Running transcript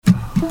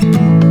Hello.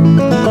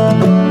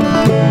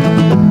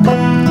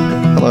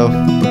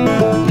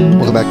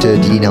 Welcome back to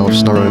DD and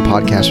Aleph Not Running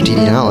Podcast with DD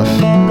and Aleph.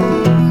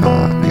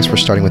 I guess we're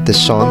starting with this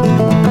song.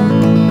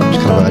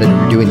 Just kind of, I didn't know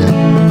we were doing that.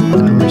 I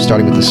didn't know we were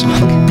starting with this song.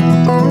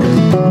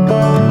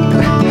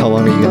 How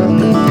long are you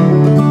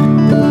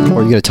gonna...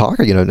 Or are you gonna talk?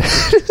 Or are you gonna...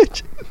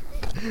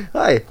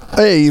 Hi.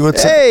 Hey,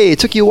 what's up? Hey, it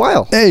took you a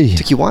while. Hey. It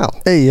took you a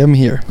while. Hey, I'm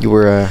here. You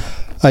were,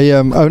 I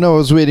know I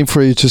was waiting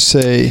for you to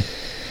say,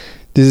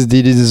 this is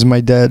Didi, this is my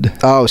dad.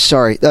 Oh,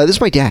 sorry. This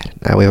is my dad.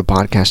 We have a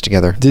podcast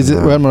together.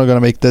 Well, I'm not going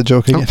to make that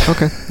joke again. Oh,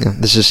 okay.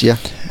 Yeah,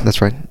 that's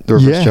right. The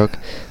reverse joke.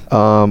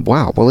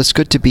 Wow. Well, it's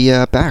good to be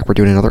back. We're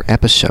doing another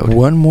episode.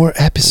 One more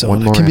episode.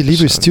 I can't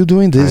believe we're still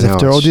doing this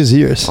after all these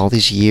years. All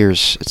these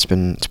years. It's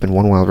been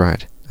one wild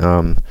ride.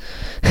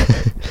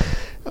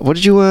 What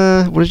did you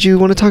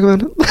want to talk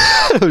about?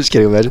 I'm just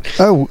kidding. Imagine.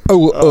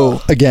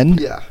 Again?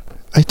 Yeah.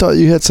 I thought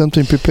you had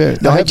something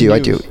prepared. No, I do.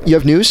 You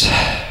have news?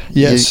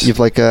 Yes. You've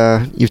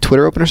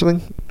Twitter open or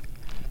something?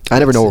 I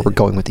never know where we're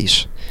going with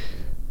these.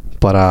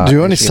 But do you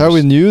want to start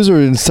with news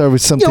or start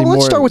with something more?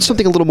 Let's start with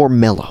something a little more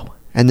mellow,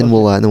 and then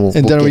we'll go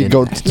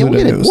to the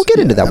news. We'll get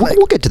into that.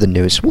 We'll get to the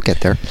news. We'll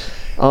get there.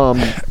 Let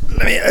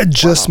me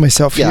adjust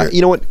myself here. Yeah,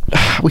 you know what?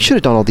 We should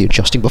have done all the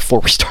adjusting before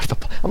we started.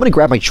 I'm gonna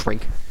grab my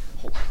drink.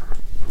 Hold on.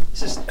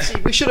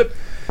 We shouldn't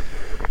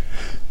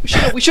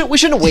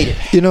have waited.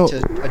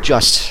 To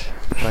adjust.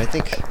 But I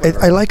think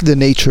I like the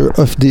nature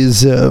of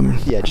this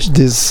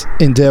this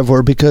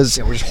endeavor because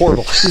we're just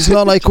horrible. It's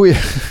not like we're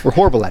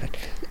horrible at it.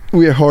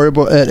 We're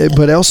horrible at it,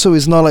 but also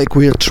it's not like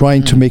we're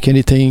trying to make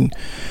anything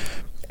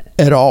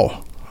at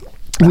all.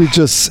 We're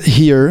just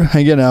here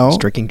hanging out,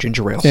 just drinking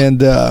ginger ale,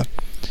 and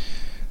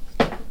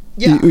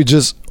it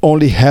just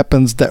only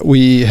happens that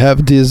we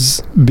have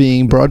this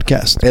being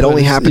broadcast. It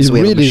only happens we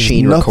have a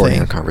machine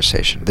recording a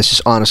conversation. This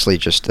is honestly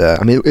just,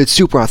 it's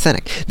super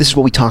authentic. This is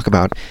what we talk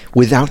about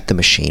without the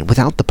machine,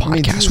 without the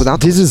podcast,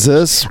 this is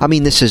us. I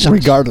mean, this is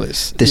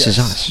regardless. This is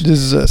us. This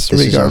is us.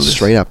 This regardless. Is us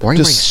straight up. Why are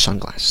you wearing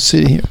sunglasses?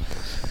 Sitting here.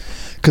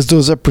 Because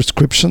those are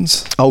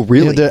prescriptions. Oh,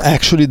 really? Yeah, they're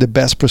actually the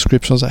best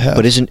prescriptions I have.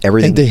 But isn't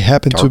everything and they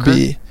happen darker?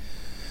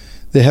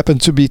 They happen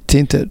to be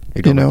tinted,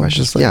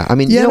 just like... Yeah, I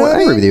mean, I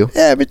agree with you.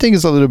 Yeah, everything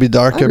is a little bit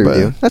darker, but... With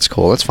you. That's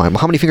cool, that's fine.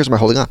 Well, how many fingers am I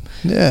holding up?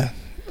 Yeah,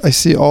 I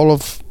see all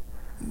of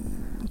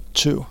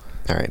 2.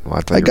 All right,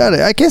 well, I got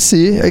it. I can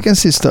see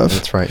stuff.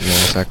 That's right, yeah,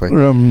 exactly.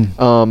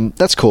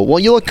 That's cool. Well,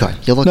 you look good.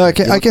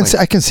 I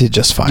can see it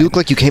just fine. You look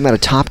like you came out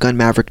of Top Gun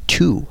Maverick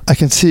 2. I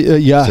can see,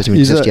 he's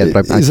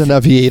an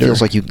aviator.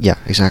 Feels like you, yeah,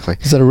 exactly.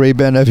 He's a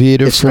Ray-Ban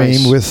aviator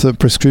frame with a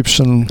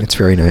prescription. It's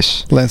very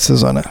nice.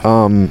 Lenses on it.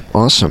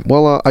 Awesome.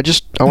 Well, I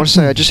want to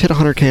say I just hit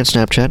 100K on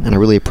Snapchat, and I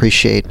really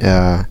appreciate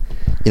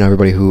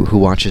everybody who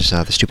watches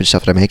the stupid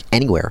stuff that I make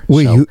anywhere.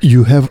 Wait,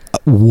 you have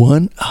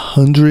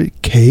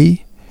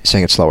 100K?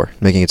 Saying it slower,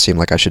 making it seem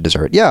like I should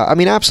deserve it. Yeah, I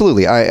mean,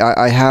 absolutely.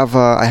 I have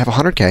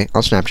 100K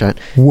on Snapchat.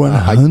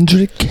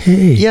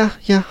 100K? Yeah,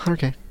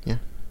 100K. Yeah.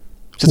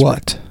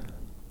 What?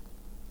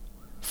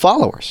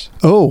 Followers.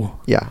 Oh.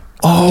 Yeah.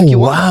 Oh,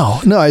 wow.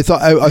 No, I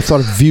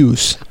thought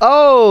views.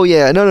 Oh,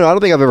 yeah. No, I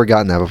don't think I've ever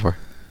gotten that before.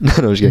 No,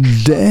 I'm just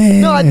kidding.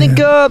 Damn. No,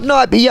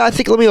 I think I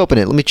think let me open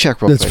it. Let me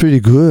check real quick. That's pretty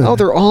good. Oh,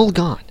 they're all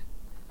gone.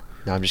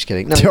 No, I'm just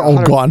kidding. No, they're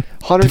all gone.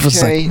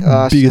 100K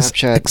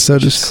Snapchat.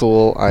 Exodus.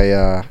 Cool.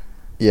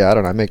 Yeah, I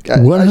don't know. I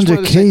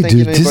 100K,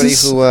 dude.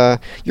 This is...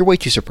 you're way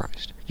too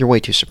surprised. You're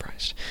way too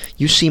surprised.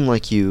 You seem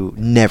like you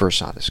never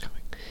saw this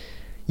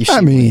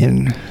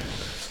coming.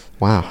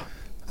 Wow.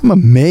 I'm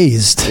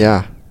amazed.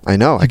 Yeah, I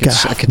know. I could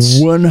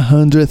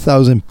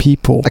 100,000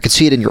 people. I could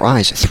see it in your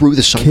eyes through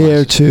the sunglasses.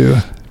 Care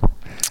to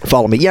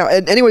follow me. Yeah,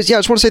 and anyways, I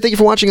just want to say thank you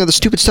for watching the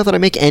stupid stuff that I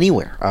make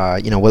anywhere.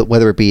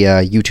 Whether it be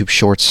YouTube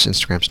Shorts,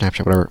 Instagram,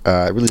 Snapchat, whatever.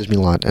 It really does mean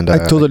a lot. And I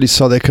totally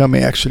saw that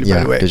coming, actually,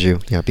 by the way. Did you?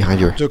 Yeah, behind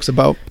your jokes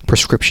about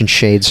prescription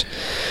shades.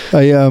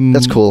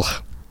 That's cool.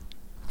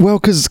 Well,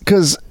 because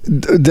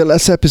the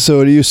last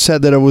episode, you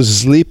said that I was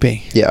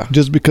sleeping. Yeah.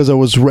 Just because I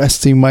was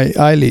resting my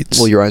eyelids.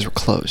 Well, your eyes were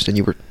closed, and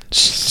you were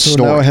snoring.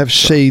 So now I have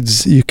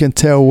shades. You can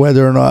tell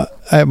whether or not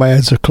my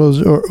eyes are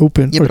closed or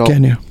open, or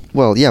can you?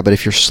 Well, yeah, but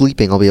if you're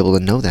sleeping, I'll be able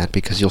to know that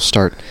because you'll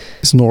start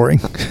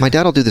snoring. My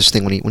dad will do this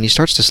thing when he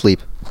starts to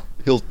sleep.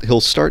 He'll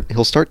start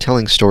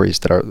telling stories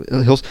that are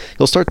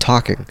he'll start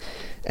talking,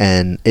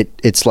 and it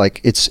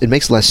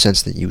makes less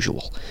sense than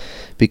usual.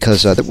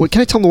 Because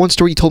can I tell him the one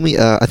story you told me?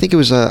 I think it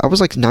was I was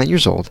like 9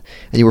 years old,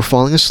 and you were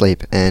falling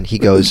asleep, and he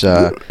goes,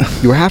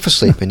 you were half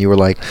asleep, and you were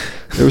like,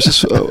 there was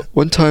this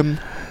one time.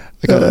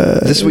 I got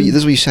this is what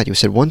you said. You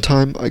said one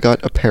time I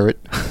got a parrot.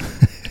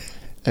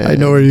 I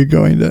know where you're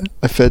going there.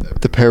 I fed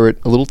the parrot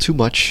a little too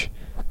much,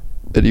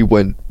 and he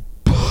went.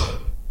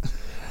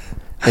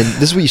 And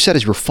this is what you said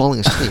as you were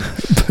falling asleep.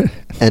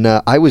 And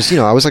I was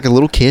like a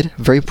little kid,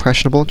 very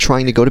impressionable,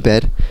 trying to go to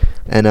bed.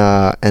 And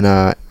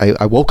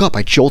I woke up,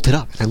 I jolted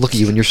up, and I look at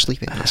you and you're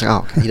sleeping. And I was like,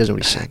 oh, okay, he doesn't know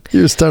what he's saying.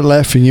 You start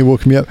laughing, you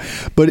woke me up.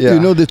 But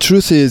the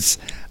truth is,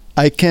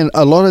 a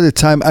lot of the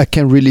time I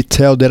can really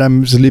tell that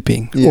I'm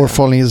sleeping or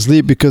falling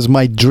asleep because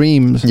my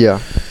dreams,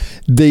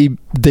 they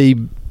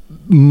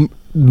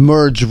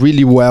merge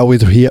really well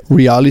with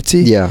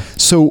reality. Yeah.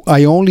 So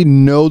I only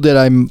know that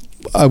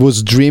I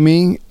was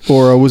dreaming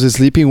or I was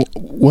sleeping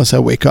once I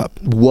wake up.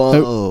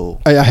 Whoa.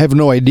 I have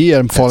no idea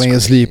I'm falling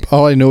asleep.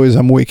 All I know is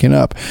I'm waking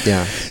up.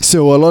 Yeah.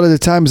 So a lot of the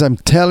times I'm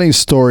telling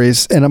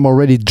stories and I'm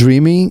already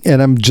dreaming,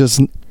 and I'm just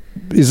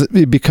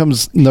it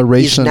becomes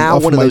narration. Is now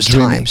of one of my those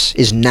dreaming. times.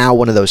 Is now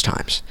one of those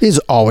times. Is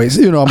always,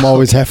 I'm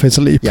always half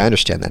asleep. Yeah, I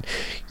understand that.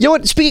 You know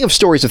what? Speaking of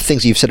stories of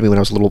things you've said to me when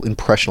I was a little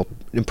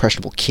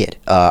impressionable kid,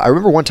 I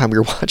remember one time we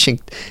were watching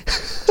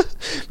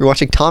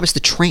Thomas the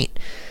Train.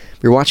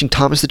 We were watching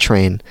Thomas the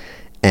Train,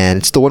 and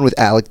it's the one with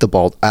Alec the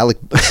Baldwin.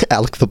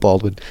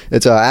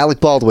 It's Alec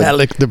Baldwin.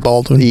 Alec the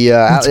Baldwin.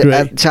 That's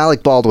great. It's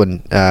Alec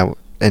Baldwin,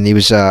 and he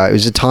was. It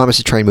was a Thomas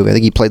the Train movie. I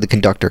think he played the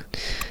conductor.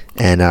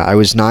 And I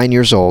was 9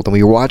 years old, and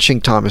we were watching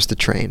Thomas the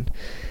Train.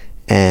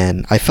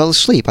 And I fell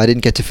asleep. I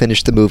didn't get to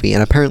finish the movie,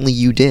 and apparently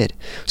you did.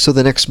 So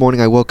the next morning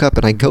I woke up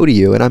and I go to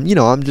you, and I'm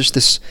just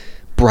this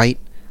bright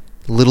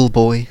little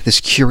boy, this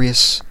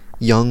curious,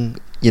 young,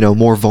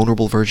 more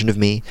vulnerable version of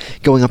me,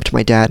 going up to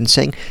my dad and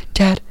saying,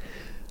 "Dad,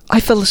 I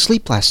fell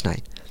asleep last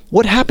night.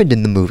 What happened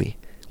in the movie?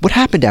 What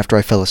happened after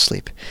I fell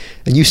asleep?"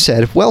 And you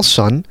said, "Well,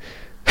 son,"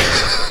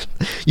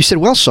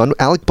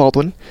 Alec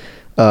Baldwin,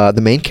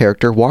 the main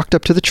character, walked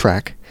up to the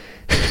track.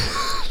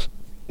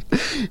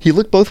 He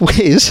looked both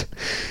ways,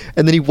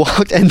 and then he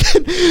walked, and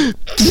then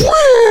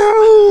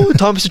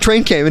Thomas the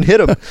Train came and hit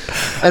him.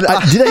 And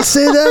did I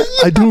say that?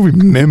 I don't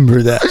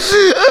remember that.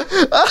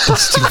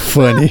 That's too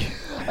funny.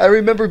 I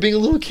remember being a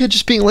little kid,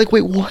 just being like,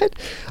 "Wait, what?"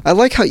 I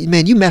like how,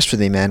 man, you messed with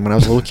me, man, when I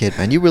was a little kid,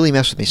 man. You really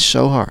messed with me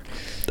so hard.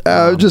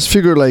 I just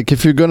figure, like,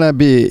 if you're gonna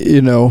be, if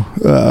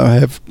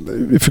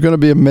you're gonna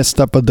be a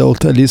messed up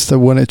adult, at least I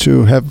wanted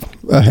to have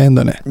a hand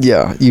on it.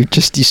 Yeah, are you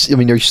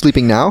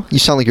sleeping now? You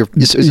sound like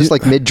is this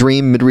like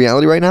mid-dream,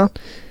 mid-reality right now?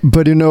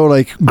 But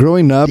like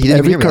growing up,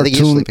 every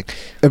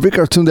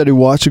cartoon that you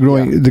watch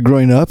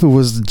growing up, it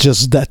was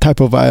just that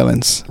type of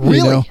violence.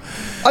 Really?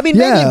 I mean,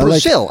 maybe in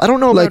Brazil. I don't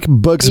know. Like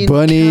Bugs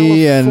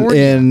Bunny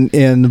and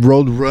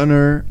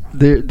Roadrunner.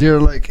 They're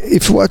like,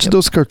 if you watch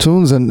those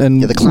cartoons and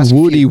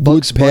Woody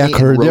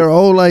Woodpecker, they're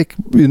all like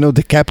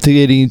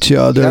decapitating each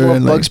other.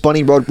 And Bugs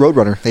Bunny,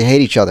 Roadrunner. They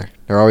hate each other.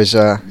 They're always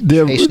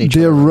chasing each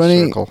other. They're running.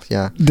 In a circle.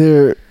 Yeah.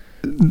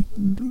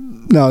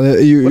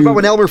 What about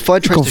when Elmer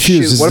Fudd tries to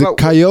shoot? What about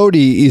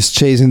Coyote is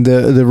chasing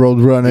the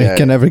Roadrunner? He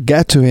can never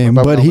get to him,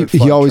 but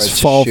he always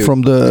falls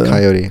from the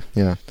Coyote.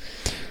 Yeah.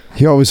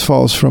 He always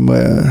falls from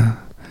a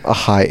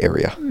high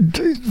area,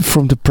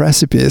 from the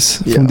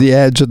precipice, from the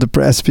edge of the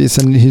precipice,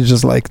 and he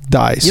just like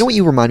dies. You know what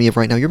you remind me of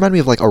right now? You remind me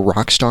of like a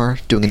rock star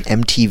doing an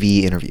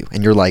MTV interview,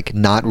 and you're like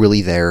not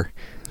really there.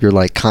 You're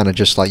like kind of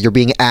just like, you're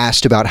being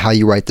asked about how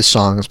you write the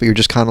songs, but you're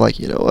just kind of like,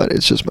 you know what?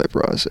 It's just my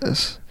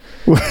process.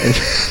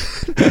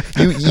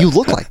 you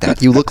look like that.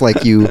 You look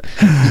like you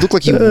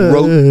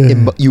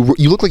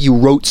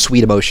wrote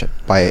Sweet Emotion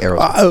by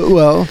Aerosmith.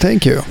 Well,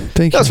 thank you.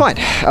 That's fine.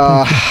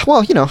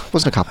 Well, it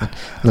wasn't a compliment.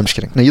 No, I'm just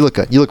kidding. No, you look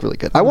good. You look really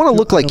good. I want to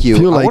look like you.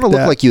 I want to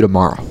look like you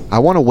tomorrow. I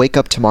want to wake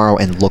up tomorrow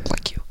and look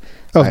like you.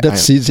 Oh,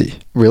 that's easy.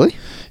 Really?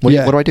 What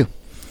do I do?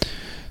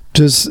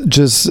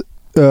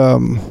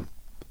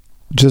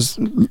 Just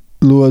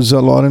lose a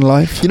lot in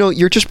life.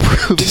 You're just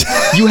proving.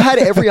 You had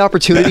every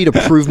opportunity to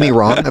prove me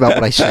wrong about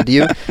what I said to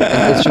you, and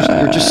it's just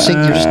you're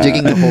just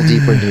digging the hole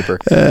deeper and deeper.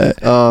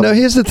 No,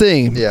 here's the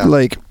thing. Yeah.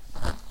 Like,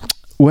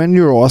 when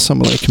you're awesome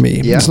like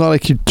me, it's not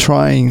like you're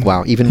trying.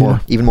 Wow, even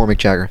more Mick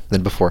Jagger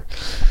than before.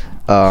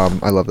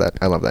 I love that.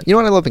 You know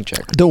what? I love Mick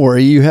Jagger. Don't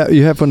worry, you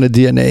have on the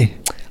DNA.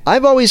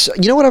 I've always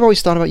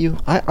thought about you?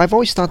 I've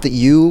always thought that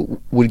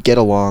you would get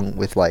along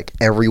with like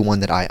everyone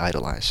that I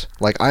idolize.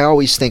 Like I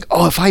always think,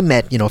 oh, if I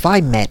met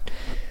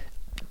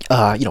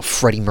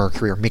Freddie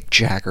Mercury or Mick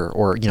Jagger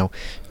or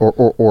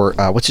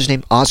what's his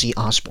name, Ozzy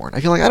Osbourne.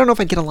 I feel like I don't know if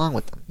I'd get along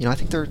with them. I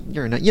think they're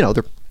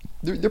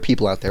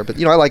people out there,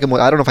 but I like them.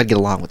 I don't know if I'd get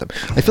along with them.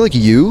 I feel like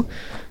you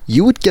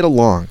would get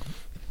along.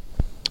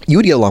 You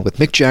would get along with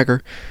Mick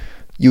Jagger.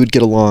 You would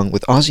get along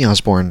with Ozzy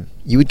Osbourne.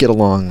 You would get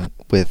along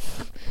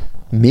with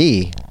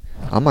me.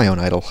 I'm my own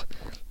idol.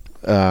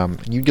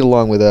 You'd get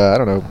along with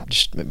I'll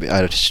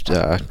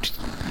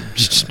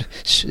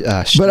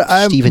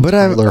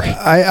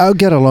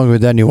get along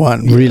with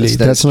anyone. Really,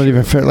 that's not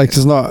even fair. Like,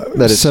 it's not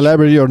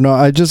celebrity or not.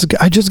 I just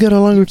get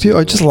along with you.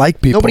 I just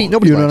like people. Nobody.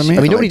 You know what I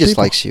mean? Nobody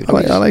dislikes you.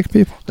 I like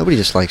people. Nobody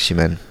dislikes you,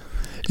 man.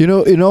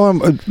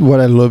 What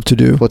I love to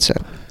do. What's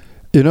that?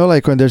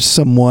 Like when there's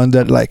someone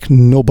that like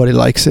nobody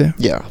likes it.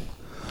 Yeah,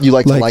 you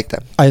like to like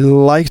them. I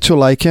like to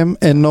like him,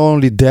 and not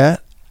only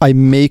that, I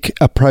make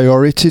a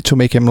priority to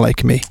make him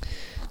like me.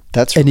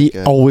 That's really good.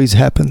 And it always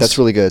happens. That's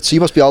really good. So you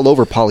must be all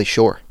over Pauly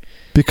Shore.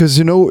 Because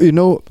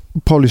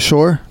Pauly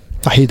Shore,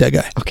 I hate that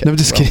guy. Okay, no, I'm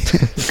just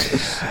kidding.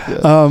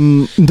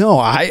 No,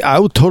 I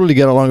would totally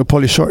get along with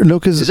Pauly Shore.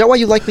 No, is that why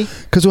you like me?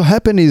 Because what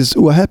happened is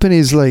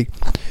like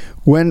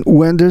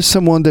when there's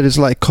someone that is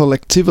like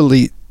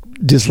collectively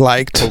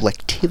disliked.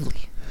 Collectively.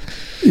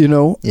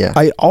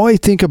 Yeah. All I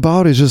think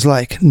about is just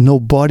like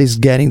nobody's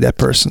getting that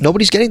person.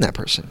 Nobody's getting that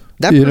person.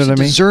 That person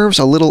deserves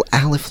a little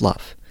Aleph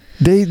love.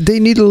 They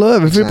need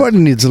love. Exactly.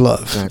 Everybody needs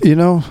love. Exactly. You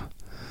know.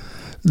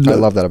 I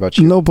love that about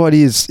you.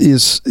 Nobody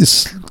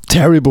is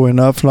terrible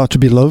enough not to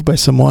be loved by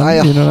someone. I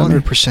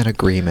 100%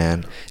 agree,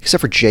 man.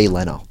 Except for Jay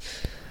Leno.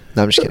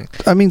 No, I'm just kidding.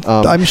 I mean,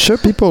 I'm sure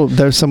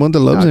there's someone that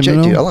loves him.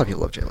 Dude, a lot of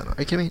people love Jay Leno. Are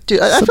you kidding me? Dude,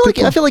 I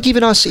feel like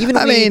even us, we would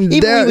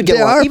get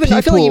along.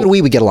 I feel like even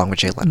we would get along with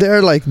Jay Leno. There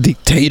are like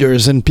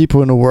dictators and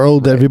people in the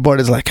world that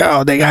everybody's like,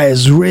 oh, that guy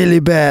is really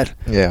bad.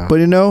 Yeah.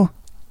 But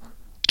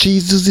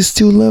Jesus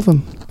still love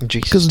him.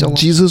 Because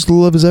Jesus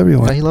loves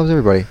everyone. Yeah, he loves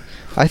everybody.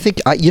 I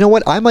think, you know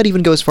what? I might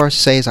even go as far as to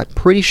say is I'm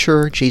pretty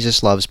sure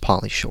Jesus loves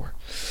Pauly Shore.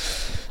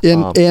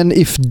 And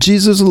if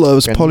Jesus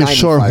loves Pauly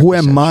Shore, who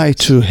am I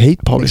to hate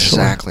Pauly Shore?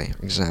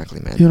 Exactly,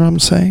 man. You know what I'm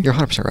saying? You're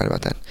 100% right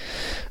about that.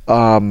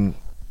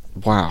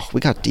 Wow,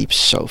 we got deep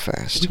so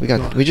fast. We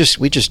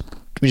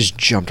just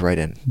jumped right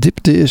in.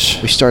 Deep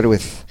dish. We started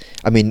with,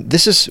 I mean,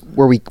 this is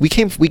where we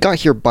got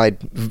here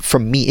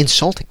from me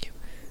insulting you.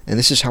 And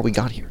this is how we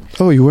got here.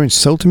 Oh, you were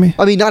insulting me?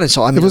 I mean, not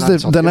insult. I mean, it was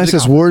the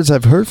nicest words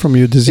I've heard from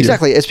you this year.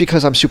 Exactly. It's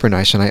because I'm super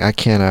nice, and I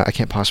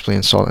can't possibly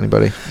insult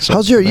anybody. So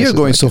how's your year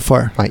going so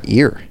far? My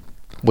ear?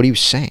 What are you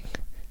saying?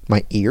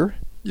 My ear?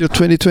 Your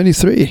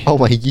 2023. Oh,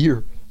 my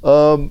year.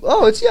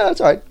 It's all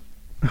right.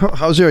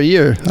 How's your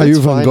year? Are you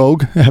Van Gogh?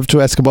 I have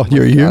to ask about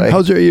your year.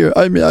 How's your year?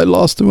 I mean, I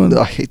lost one.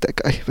 I hate that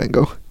guy, Van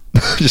Gogh.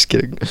 Just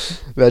kidding.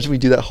 Imagine we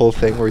do that whole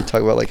thing where we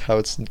talk about like how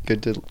it's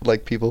good to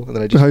like people, and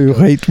then I just how you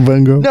hate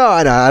Van Gogh. No,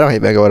 I don't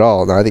hate Van Gogh at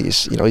all. No, I think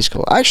he's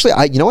cool. Actually,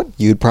 you know what?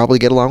 You'd probably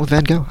get along with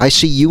Van Gogh. I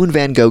see you and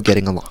Van Gogh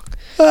getting along.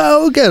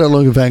 I'll get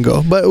along with Van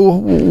Gogh, but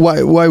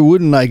why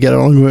wouldn't I get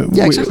along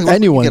with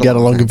anyone? Get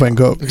along with Van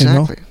Gogh.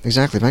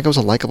 Exactly. Van Gogh's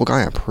a likable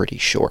guy. I'm pretty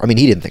sure. I mean,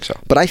 he didn't think so,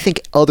 but I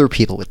think other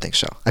people would think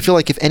so. I feel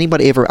like if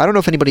anybody I don't know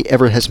if anybody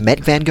ever has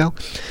met Van Gogh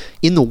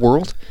in the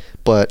world,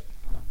 but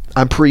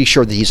I'm pretty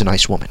sure that he's a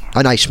nice man. Not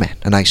a nice man.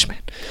 A nice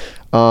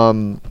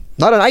man.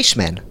 Not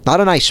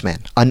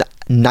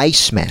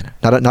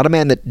a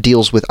man that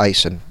deals with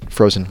ice and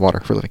frozen water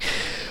for a living.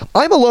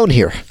 I'm alone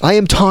here. I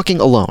am talking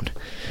alone.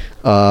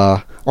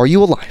 Are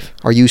you alive?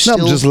 Are you still?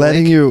 No, I'm just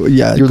letting you.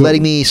 Yeah, you're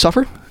letting me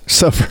suffer.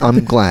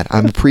 I'm glad.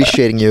 I'm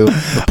appreciating you.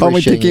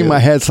 I'm thinking in my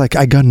head, it's like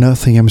I got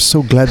nothing. I'm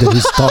so glad that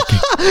he's talking.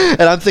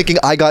 And I'm thinking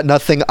I got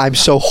nothing. I'm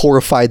so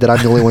horrified that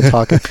I'm the only one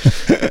talking.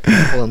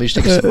 Hold on, let me just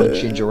take a sip of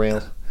ginger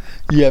ale.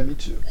 Yeah, me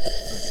too.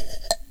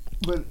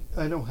 But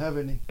I don't have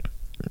any.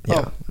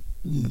 Yeah. Oh,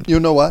 you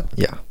know what?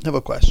 Yeah. I have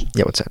a question.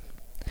 Yeah, what's that?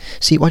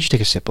 See, why don't you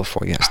take a sip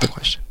before you ask the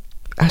question?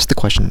 Ask the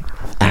question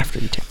after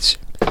you take the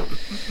sip.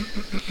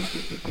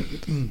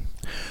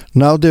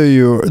 Now there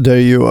you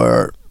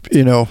are,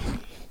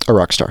 a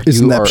rock star.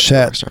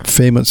 Snapchat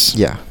famous.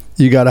 Yeah.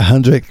 You got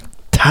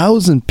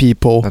 100,000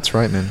 people. That's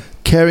right, man.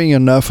 Caring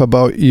enough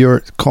about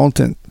your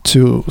content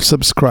to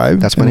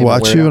subscribe and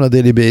watch you on a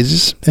daily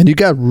basis, and you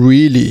got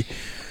really.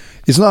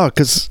 It's not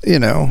because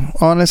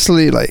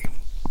honestly, like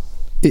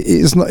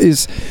it's not.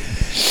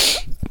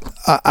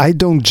 I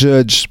don't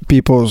judge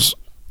people's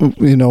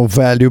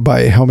value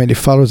by how many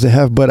followers they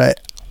have, but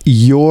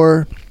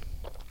your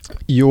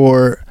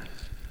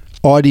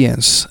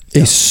audience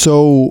is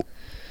so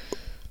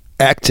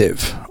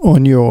active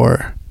on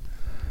your.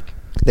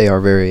 They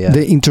are very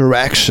the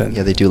interaction.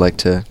 Yeah, they do like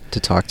to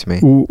talk to me.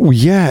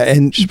 Yeah,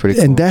 and pretty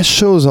cool. And that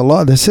shows a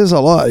lot. That says a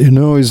lot.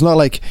 It's not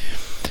like,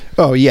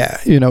 oh yeah,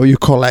 you're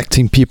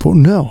collecting people.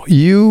 No,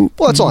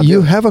 that's all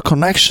you have a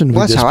connection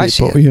with these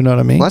people. You know what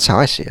I mean? Well, that's how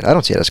I see it. I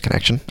don't see it as a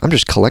connection. I'm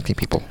just collecting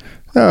people.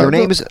 Your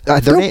name is.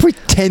 Don't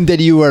pretend that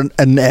you are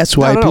an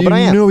SYP. No, but I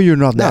am. You're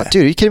not that. No,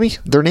 dude, are you kidding me?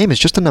 Their name is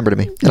just a number to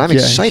me, and I'm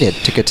excited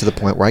to get to the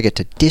point where I get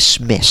to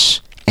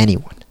dismiss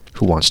anyone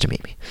who wants to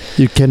meet me.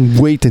 You can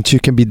wait until you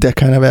can be that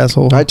kind of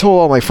asshole. I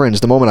told all my friends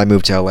the moment I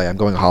moved to LA, I'm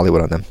going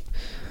Hollywood on them.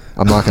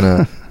 I'm not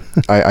gonna.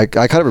 I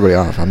cut everybody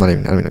off. I'm not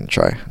even gonna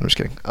try. I'm just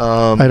kidding.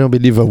 I don't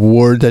believe a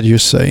word that you're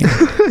saying.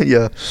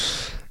 Yeah.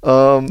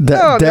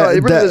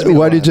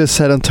 Why did you just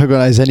say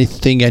antagonize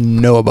anything I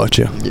know about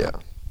you? Yeah.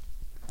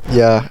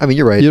 Yeah. I mean,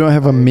 you're right. You don't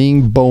have a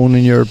mean bone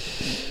in your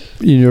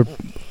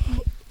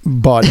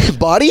body.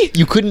 Body?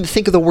 You couldn't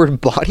think of the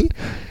word body?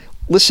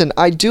 Listen,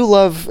 I do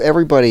love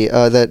everybody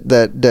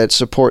that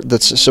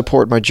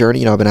support my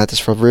journey. I've been at this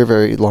for a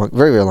very,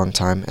 very long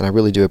time, and I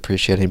really do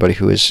appreciate anybody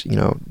who is,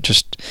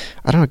 just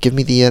give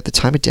me the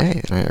time of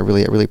day, and I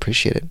really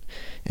appreciate it.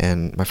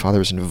 And my father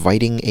was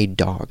inviting a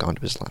dog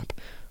onto his lap.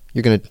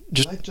 You're gonna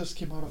just. I just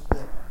came out of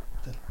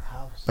the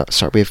house.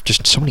 Sorry, we have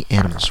just so many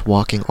animals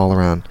walking all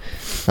around.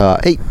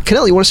 Hey,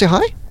 Canella, you want to say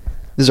hi?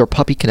 This is our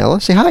puppy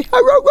Canella. Say hi.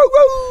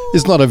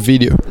 It's not a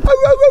video.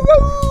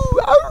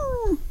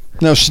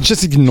 No, she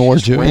just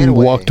ignored you and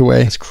walked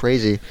away. That's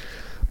crazy.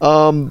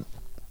 All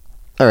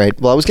right.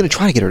 Well, I was going to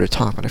try to get her to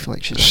talk, but I feel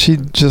like she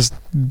just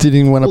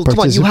didn't want to participate. Come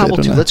on, you hobble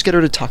too. Let's get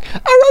her to talk.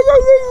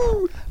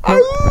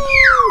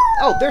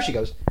 Oh, there she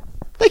goes.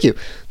 Thank you.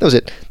 That was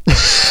it.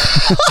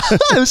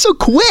 It was so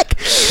quick.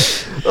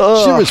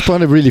 She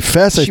responded really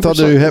fast. I thought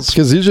that you have,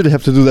 because you usually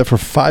have to do that for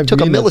 5 minutes.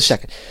 Took a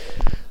millisecond.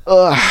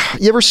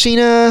 You ever seen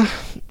you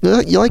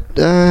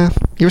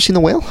ever seen The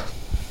Whale?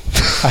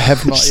 I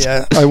have not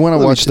yet. I want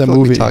to watch that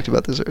movie. We talked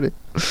about this already.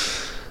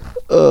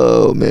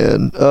 Oh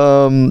man,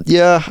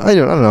 yeah. I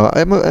don't know.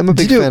 I'm a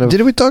big fan of.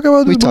 Did we talk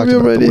about the movie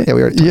already? Yeah,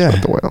 we already talked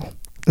about The Whale.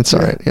 It's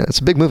all right. Yeah, it's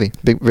a big movie.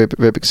 Very,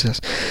 very big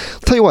success. I'll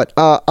tell you what.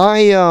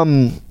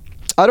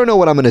 I don't know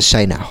what I'm going to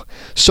say now.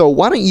 So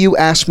why don't you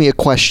ask me a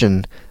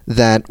question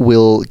that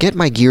will get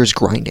my gears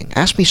grinding?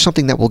 Ask me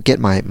something that will get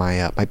my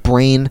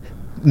brain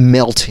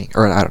melting,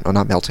 or I don't know,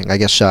 not melting. I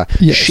guess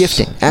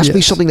shifting. Ask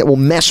me something that will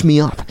mess me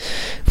up,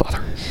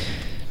 Father.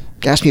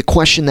 Ask me a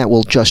question that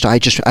will I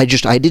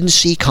didn't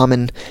see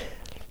coming.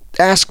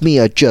 Ask me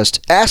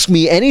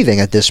anything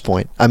at this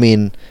point. I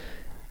mean,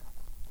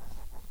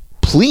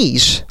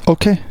 please.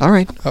 Okay. All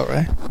right.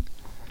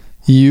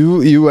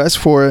 You ask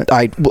for it.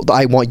 I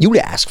want you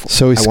to ask for it.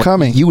 So it's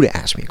coming. You to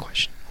ask me a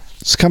question.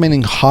 It's coming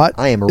in hot.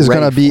 I am ready. It's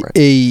gonna be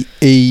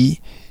a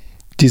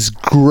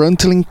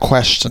disgruntling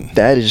question.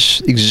 That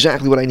is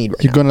exactly what I need right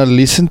now. You're gonna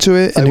listen to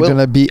it, and you're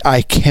gonna be.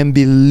 I can't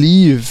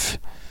believe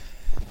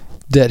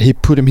that he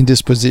put him in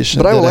this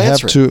position. But I will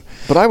answer it.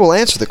 But I will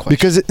answer the question.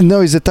 Because it's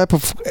the type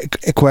of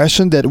a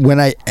question that when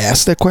I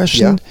ask the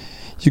question,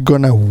 you're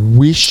gonna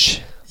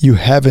wish you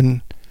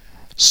haven't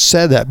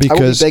said that, because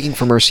I will be begging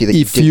for mercy that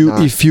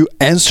if you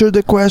answer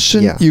the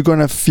question, you're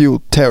gonna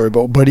feel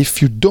terrible. But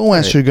if you don't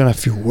answer, you're gonna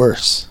feel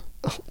worse.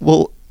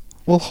 Well,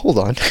 hold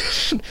on.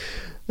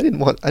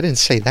 I didn't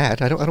say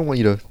that. I don't want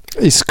you to.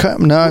 It's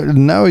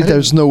now.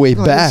 There's no way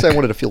back. I didn't say I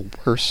wanted to feel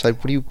worse.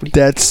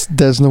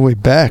 There's no way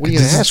back. What are you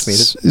gonna ask me?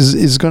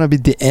 It's gonna be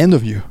the end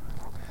of you.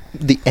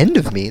 The end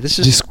of me.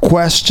 This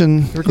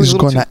question is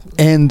gonna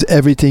end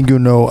everything you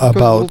know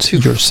about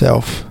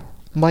yourself.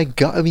 My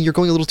God! I mean, you're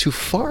going a little too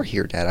far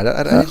here, Dad.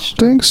 I don't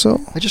think so.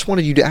 I just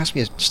wanted you to ask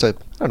me I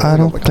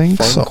don't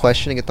think a fun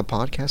question to get the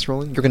podcast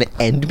rolling. You're gonna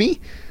end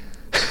me?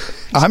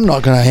 I'm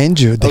not gonna end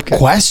you. The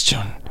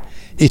question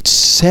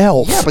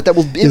itself. Yeah, but that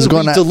will be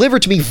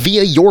delivered to me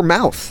via your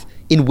mouth,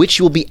 in which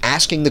you will be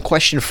asking the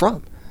question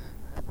from.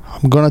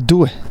 I'm gonna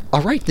do it.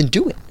 All right, then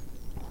do it.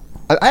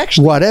 I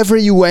actually. Whatever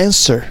you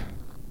answer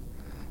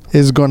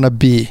is gonna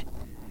be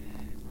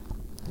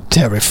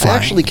terrifying. I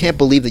actually can't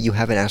believe that you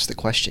haven't asked the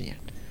question yet.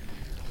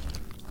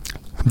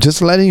 I'm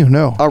just letting you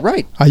know. All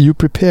right. Are you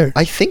prepared?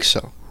 I think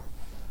so.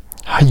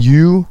 Are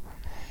you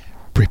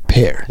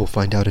prepared? We'll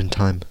find out in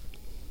time.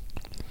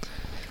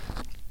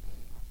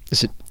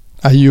 Is it?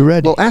 Are you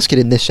ready? Well, ask it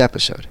in this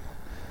episode.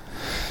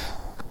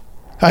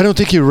 I don't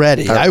think you're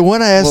ready. I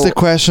want to ask the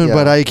question,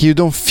 but you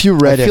don't feel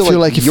ready. I feel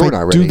like if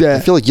I do that, I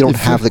feel like you don't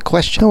have the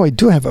question. No, I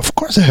do have. Of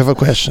course, I have a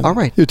question. All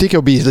right. You think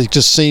I'll be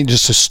just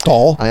to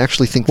stall? I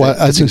actually think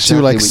that's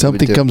exactly like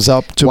something comes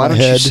up to my head. Why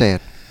don't you say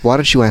it? Why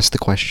don't you ask the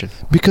question?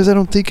 Because I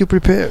don't think you're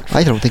prepared.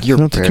 I don't think you're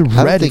prepared.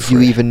 Think you're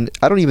ready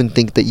I don't even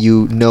think that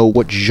you know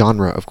what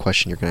genre of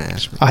question you're going to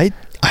ask me.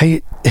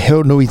 I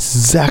don't know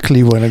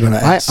exactly what I'm going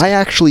to ask. I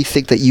actually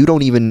think that you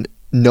don't even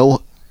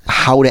know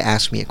how to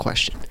ask me a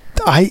question.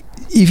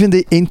 Even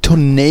the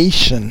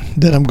intonation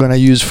that I'm going to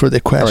use for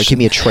the question. All right, give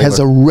me a trailer. Has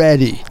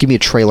already. Give me a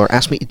trailer.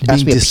 Ask me a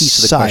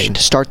piece of the question.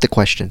 Start the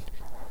question.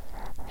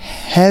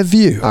 Have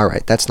you? All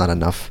right, that's not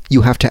enough.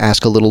 You have to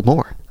ask a little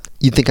more.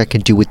 You think I can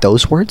do with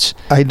those words?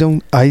 I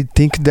don't. I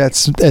think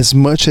that's as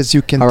much as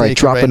you can. All right,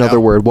 drop another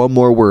word. One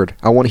more word.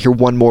 I want to hear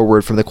one more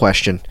word from the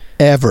question.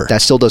 Ever.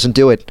 That still doesn't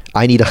do it.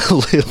 I need a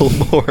little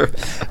more.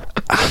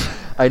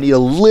 I need a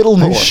little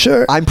more. Are you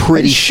sure? I'm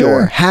pretty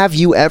sure. Have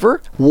you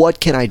ever? What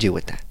can I do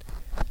with that?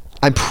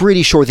 I'm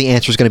pretty sure the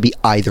answer is going to be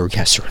either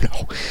yes or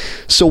no.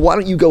 So why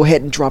don't you go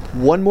ahead and drop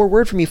one more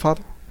word for me,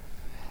 Father?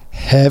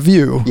 Have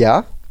you?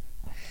 Yeah?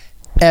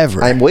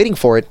 Ever. I'm waiting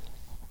for it.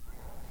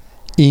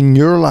 In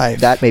your life.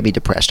 That made me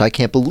depressed. I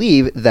can't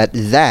believe that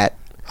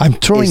I'm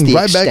throwing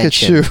right back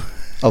at you.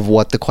 Of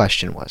what the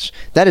question was.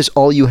 That is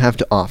all you have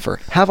to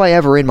offer. Have I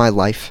ever in my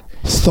life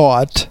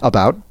thought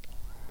about?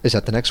 Is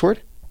that the next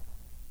word?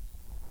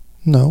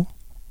 No.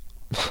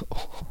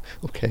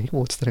 Okay,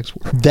 well, what's the next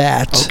word?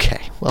 That.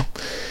 Okay, well.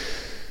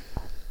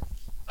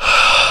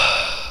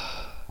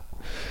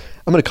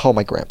 I'm going to call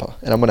my grandpa,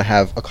 and I'm going to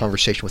have a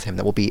conversation with him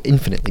that will be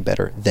infinitely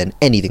better than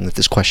anything that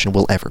this question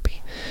will ever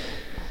be.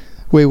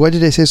 Wait, what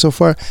did I say so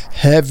far?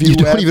 Have you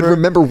don't even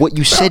remember what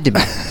you said to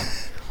me.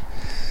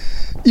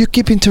 You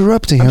keep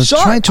interrupting. I'm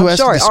trying to ask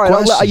this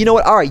question. You know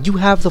what? All right, you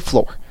have the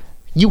floor.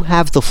 You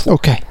have the floor.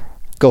 Okay.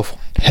 Go for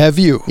it. Have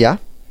you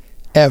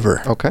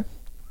ever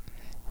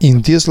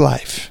in this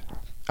life,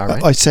 all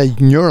right. I say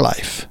in your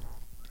life.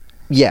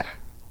 Yeah.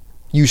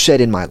 You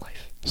said in my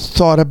life.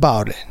 Thought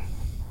about it.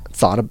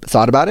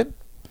 Thought about it?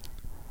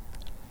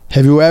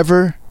 Have you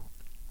ever?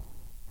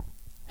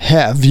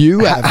 Have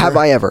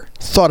I ever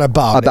thought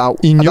about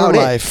it in your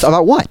life?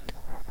 About what?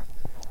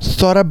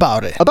 Thought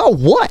about it. About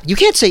what? You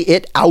can't say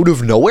it out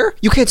of nowhere.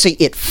 You can't say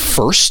it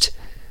first.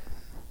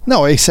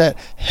 No, I said,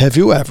 have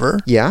you ever?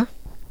 Yeah.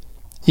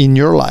 In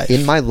your life.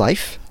 In my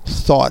life.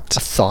 Thought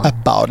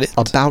about it.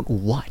 About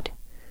what?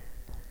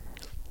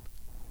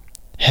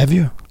 Have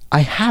you? I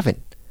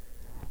haven't.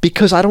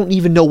 Because I don't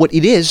even know what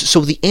it is.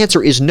 So the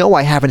answer is no,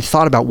 I haven't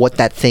thought about what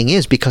that thing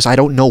is because I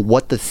don't know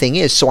what the thing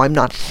is. So I'm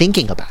not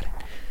thinking about it.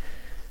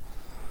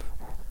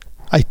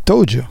 I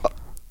told you.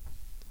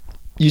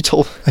 You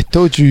told. I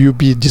told you you'd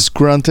be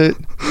disgruntled,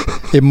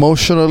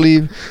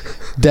 emotionally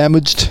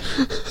damaged.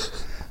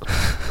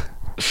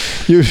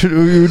 You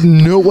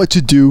know what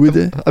to do with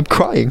it. I'm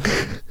crying.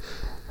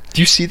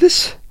 Do you see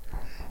this?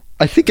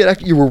 I think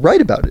you were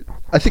right about it.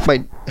 I think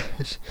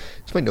is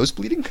my nose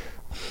bleeding?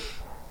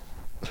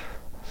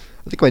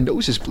 I think my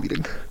nose is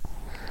bleeding.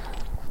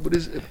 What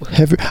is it?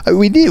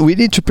 We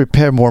need to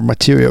prepare more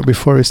material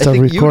before we start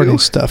recording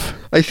stuff.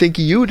 I think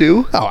you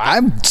do. Oh, I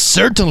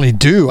certainly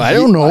do. I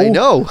don't know. I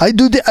know. I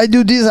do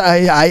this.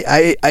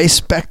 I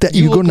expect that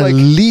you're gonna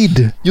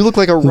lead. You look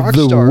like a rock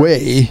the star.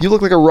 Way. You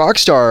look like a rock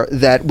star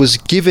that was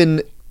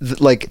given the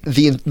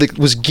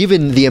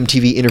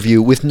MTV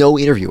interview with no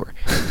interviewer.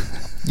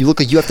 You look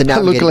like you have to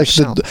navigate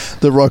yourself. I look like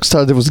the rock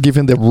star that was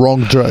given the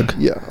wrong drug.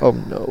 Yeah. Oh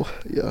no.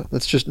 Yeah.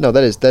 That's just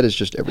that is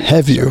just every.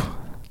 Have you?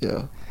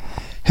 Yeah.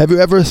 Have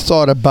you ever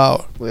thought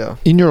about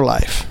in your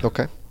life?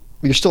 Okay.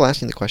 You're still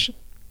asking the question?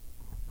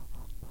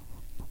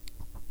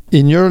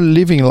 In your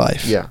living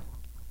life. Yeah.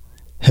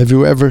 Have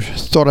you ever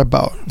thought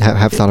about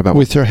have thought about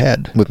with your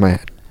head? With my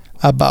head.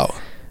 About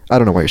I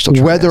don't know why you're still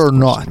trying whether to ask or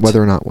not.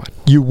 Whether or not what?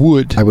 You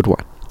would. I would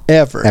what?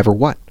 Ever. Ever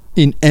what?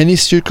 In any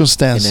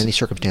circumstance. In any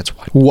circumstance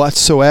what?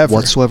 Whatsoever.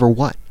 Whatsoever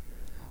what?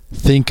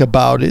 Think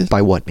about it.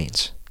 By what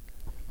means?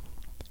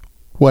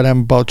 What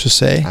I'm about to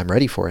say. I'm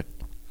ready for it.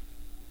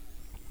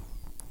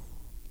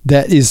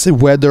 That is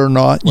whether or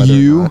not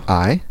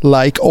I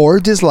like or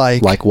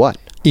dislike. Like what?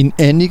 In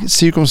any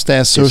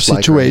circumstance or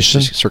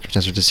situation.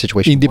 Circumstance or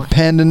situation.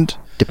 Independent.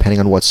 Depending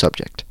on what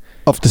subject.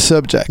 Of the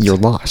subject. You're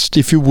lost.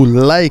 If you would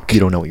like.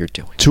 You don't know what you're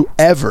doing. To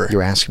ever.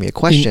 You're asking me a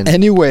question. In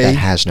any way. That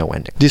has no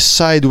ending.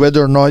 Decide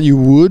whether or not you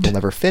would. You'll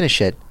never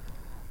finish it.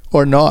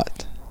 Or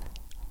not.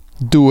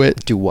 Do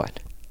it. Do what?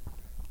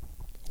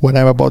 What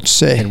I'm about to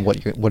say. And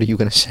what are you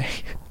going to say?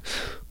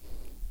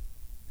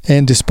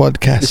 End this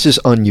podcast. This is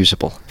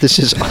unusable. This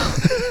is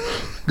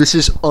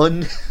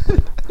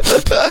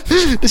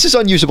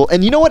unusable.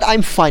 And you know what?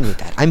 I'm fine with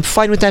that. I'm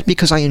fine with that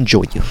because I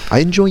enjoy you. I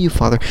enjoy you,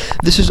 Father.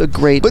 This is a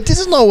great... But this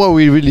is not what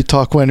we really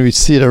talk when we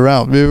sit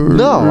around.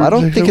 I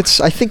don't think it's...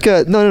 I think...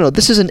 No.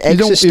 This is an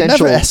existential... You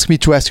never ask me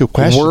to ask you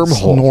questions.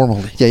 Wormhole.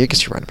 Normally. Yeah, I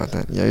guess you're right about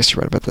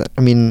that.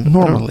 I mean...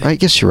 Normally. I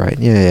guess you're right.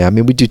 Yeah. I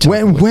mean, we do talk...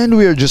 When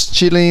we are just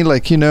chilling,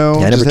 like, I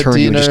never turn to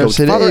you and just go,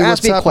 Father,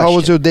 ask me a question. How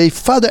was your day?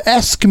 Father,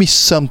 ask me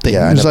something.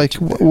 Yeah, it's like,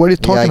 what are you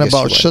talking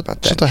about? Shut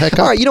the heck up.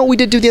 All right, you know what we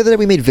did do the other day?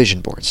 We made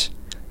vision boards.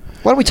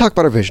 Why don't we talk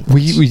about our vision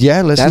boards?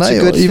 Last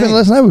night. Even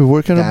last night we were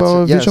working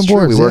about vision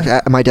boards.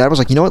 My dad was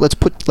like, you know what? Let's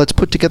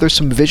put together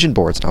some vision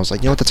boards. And I was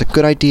like, you know what? That's a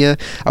good idea.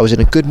 I was in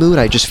a good mood.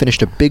 I just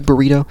finished a big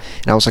burrito,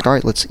 and I was like, all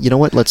right, let's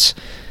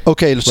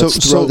Okay,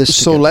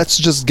 so let's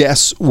just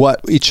guess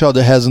what each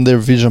other has in their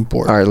vision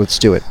board. All right, let's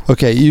do it.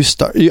 Okay, you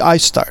start. I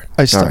start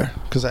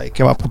because I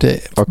came up with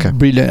a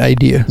brilliant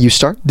idea. You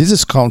start. This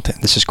is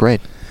content. This is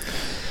great.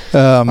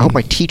 I hope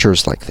my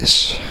teachers like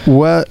this.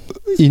 What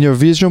in your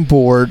vision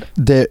board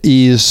there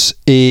is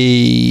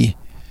a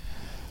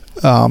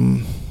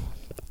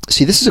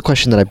see, this is a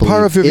question that I believe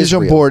part of your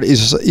vision board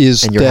is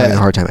and you're having a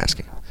hard time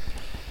asking.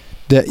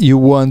 That you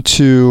want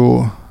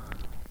to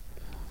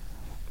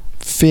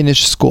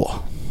finish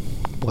school.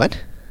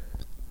 What?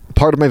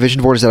 Part of my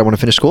vision board is that I want to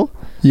finish school?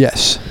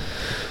 Yes.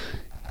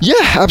 Yeah,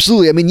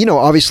 absolutely. I mean,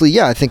 obviously,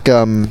 I think,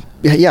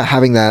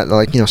 having that,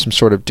 like, some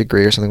sort of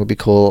degree or something would be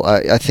cool.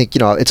 I think,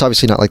 it's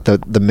obviously not like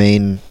the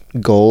main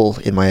goal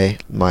in my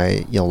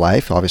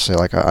life. Obviously,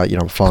 like,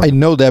 I'm following. I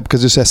know that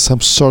because you said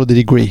some sort of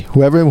degree.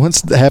 Whoever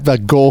wants to have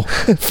that goal,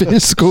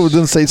 finish school,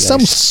 doesn't say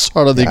some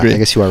sort of degree. I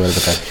guess you are right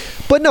about that.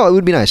 But no, it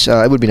would be nice.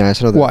 It would be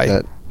nice. I know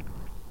Why?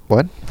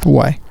 What?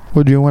 Why?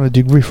 What do you want a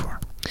degree for?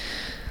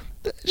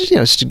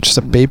 Just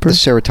a paper. The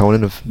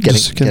serotonin of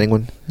getting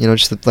one.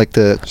 Just the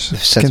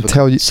sense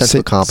of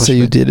accomplishment. Say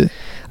you did it.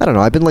 I don't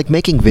know. I've been like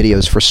making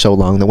videos for so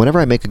long that whenever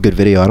I make a good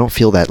video, I don't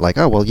feel that like,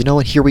 oh well, you know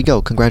what? Here we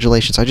go.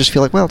 Congratulations. I just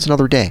feel like, well, it's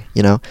another day.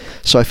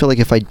 So I feel like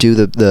if I do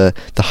the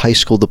high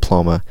school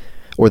diploma,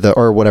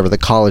 or whatever, the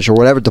college or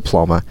whatever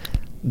diploma,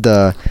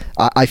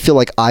 I feel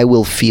like I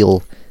will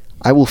feel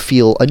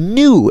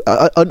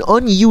an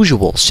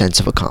unusual sense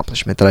of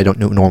accomplishment that I don't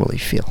normally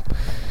feel.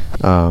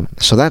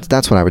 So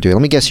that's what I would do.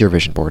 Let me guess your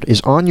vision board. Is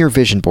on your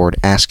vision board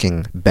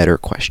asking better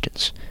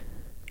questions?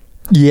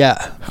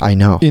 Yeah. I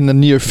know. In the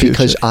near future.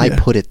 Because I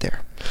put it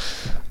there.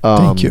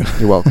 Thank you.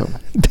 You're welcome.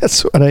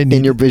 That's what I need.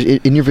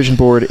 In your vision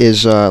board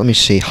is, let me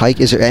see, hike.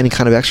 Is there any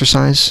kind of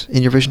exercise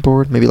in your vision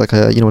board? Maybe like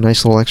a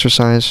nice little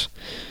exercise?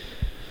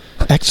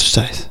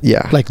 Exercise?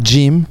 Yeah. Like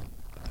gym?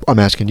 I'm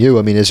asking you.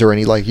 I mean, is there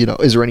any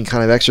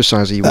kind of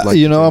exercise that you would like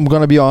to do? I'm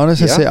going to be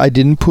honest. Yeah? I say I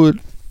didn't put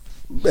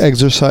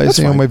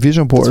exercising on my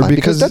vision board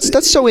because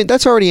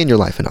that's already in your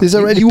life enough. It's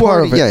already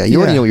part of it. Yeah, you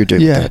already know what you're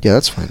doing. Yeah, yeah,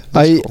 that's fine.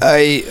 What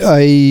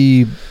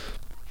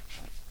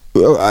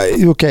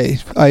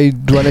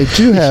I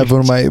do have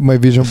on my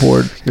vision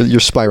board. You're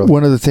spiraling.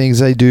 One of the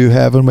things I do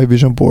have on my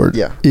vision board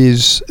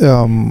is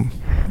let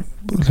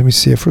me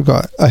see. I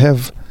forgot. I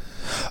have.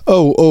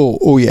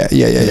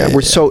 Yeah.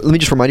 So let me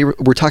just remind you.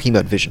 We're talking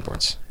about vision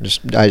boards. I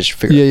just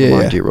figured I'd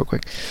remind you real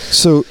quick.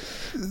 So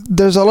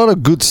there's a lot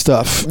of good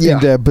stuff in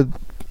there, but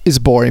it's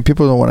boring.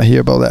 People don't want to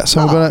hear about that.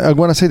 So I'm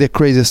gonna say the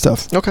crazy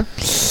stuff. Okay.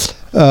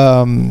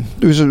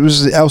 Which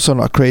is also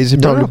not crazy.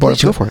 No,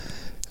 please go for it.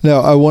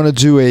 No, I want to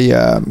do a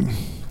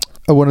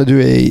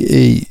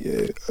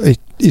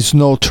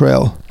snow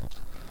trail.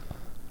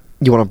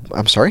 You want to?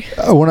 I'm sorry.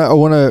 I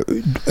want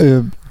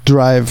to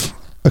drive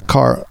a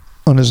car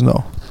on the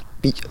snow.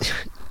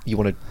 You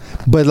want to?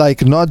 But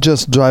like not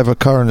just drive a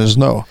car on the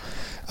snow.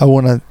 I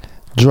want to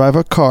drive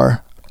a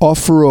car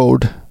off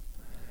road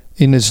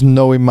in a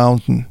snowy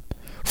mountain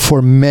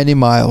for many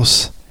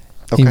miles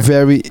in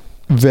very,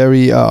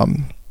 very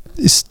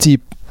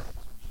steep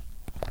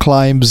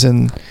climbs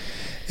and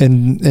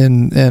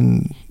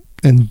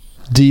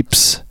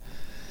deeps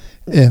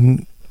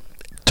and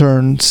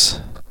turns.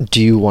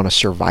 Do you want to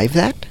survive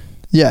that?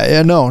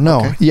 No.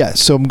 Okay. Yeah,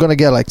 so I'm gonna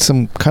get like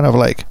some kind of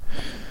like,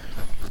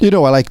 I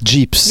like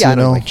Jeeps. Yeah, I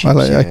like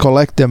Jeeps. I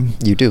collect them.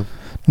 You do.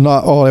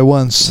 Not all at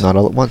once. Not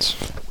all at once.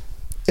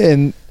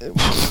 And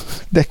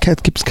that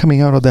cat keeps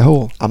coming out of the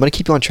hole. I'm gonna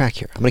keep you on track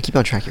here.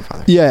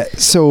 Father. Yeah,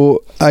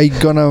 so it's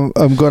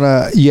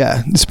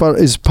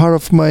part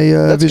of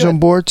my vision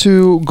board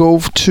to go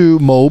to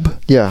Moab.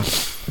 Yeah.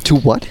 To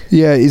what?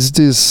 Yeah,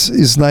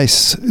 is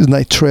nice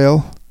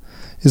trail.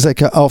 It's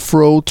like an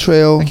off-road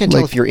trail. I can't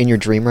tell if you're in your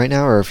dream right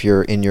now or if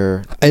you're in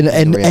your and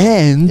I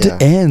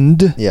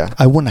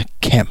want to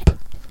camp.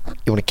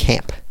 You want to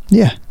camp?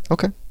 Yeah.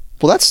 Okay.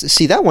 Well,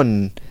 that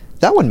one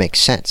makes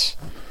sense.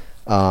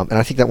 And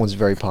I think that one's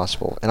very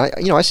possible. And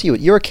I see you.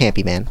 You're a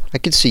campy man. I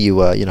can see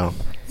you.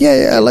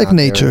 Yeah, I like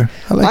nature.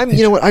 Nature.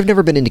 You know what? I've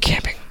never been into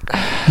camping.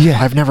 Yeah,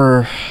 I've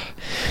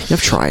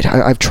tried.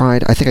 I've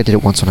tried. I think I did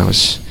it once when I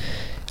was,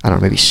 I don't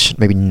know,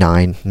 maybe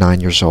 9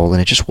 years old,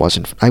 and it just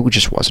wasn't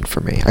for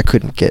me. I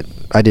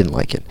didn't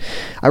like it.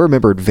 I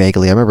remember it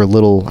vaguely. I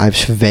have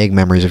vague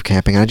memories of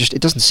camping, and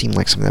it doesn't seem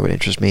like something that would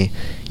interest me.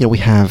 We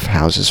have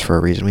houses for a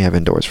reason. We have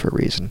indoors for a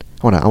reason.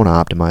 I want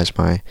to optimize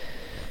my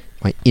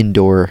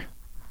indoor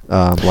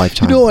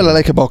lifetime. You know what I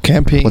like about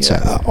camping? What's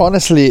that?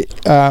 Honestly,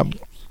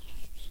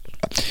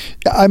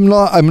 I'm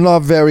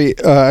not very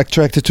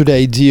attracted to the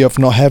idea of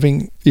not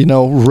having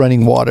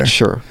running water.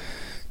 Sure.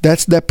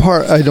 That's that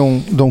part I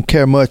don't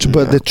care much.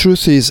 But the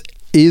truth is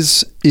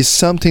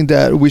something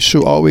that we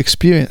should all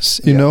experience.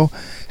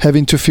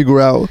 Having to figure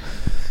out,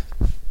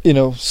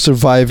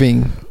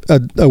 surviving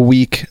a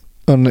week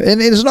and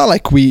it's not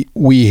like we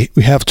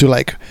have to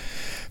like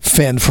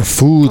fend for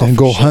food and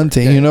go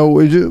hunting.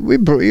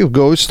 We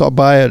go stop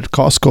by at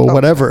Costco,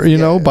 whatever.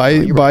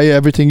 Buy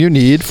everything you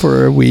need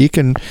for a week,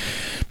 and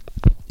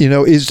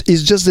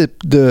it's just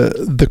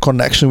the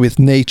connection with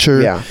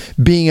nature,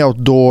 being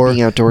outdoors,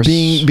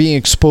 being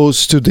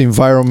exposed to the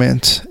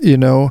environment.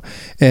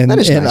 And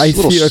nice. I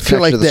feel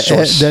like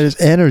that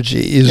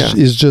energy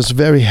is just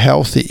very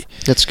healthy.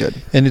 That's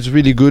good, and it's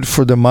really good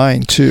for the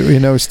mind too.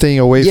 Staying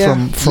away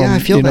from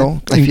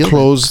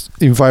enclosed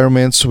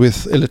environments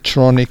with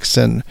electronics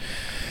and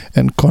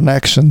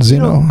connections. I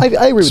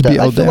agree with that.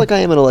 I feel like I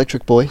am an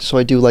electric boy, so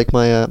I do like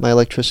my my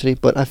electricity.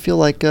 But I feel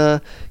like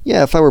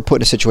if I were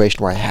put in a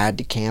situation where I had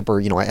to camp, or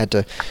I had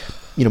to,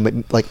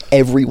 like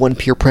everyone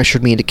peer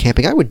pressured me into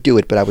camping, I would do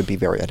it, but I would be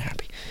very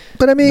unhappy.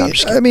 But I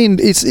mean,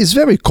 it's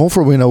very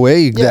comfortable in a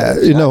way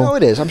that No,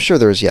 it is. I'm sure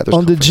there's There's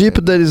on the Jeep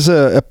there is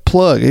a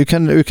plug. You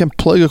can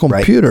plug a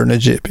computer in the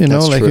Jeep.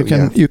 That's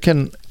true,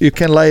 you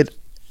can light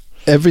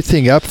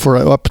everything up for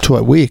up to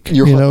a week.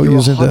 You're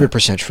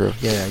 100% true.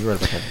 Yeah, you're right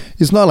about that.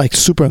 It's not like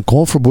super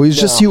uncomfortable. It's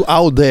just you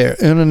out there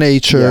in the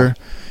nature,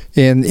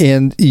 and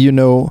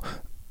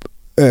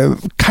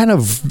kind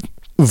of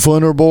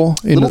vulnerable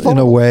in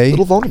a way. A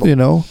little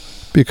vulnerable.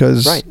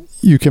 Because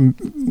you can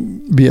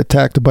be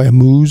attacked by a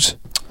moose.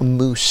 A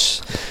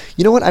moose.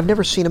 You know what? I've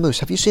never seen a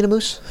moose. Have you seen a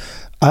moose?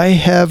 I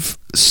have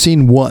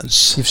seen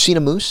once. You've seen a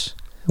moose?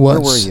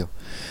 Once. Where were you?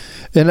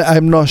 And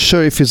I'm not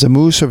sure if it's a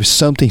moose or if it's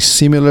something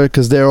similar,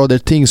 because there are other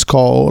things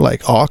called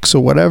like ox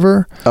or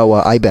whatever. Oh,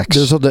 ibex.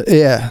 There's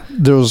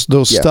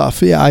those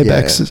stuff. Yeah,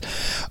 ibexes.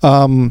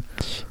 Yeah.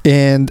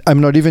 And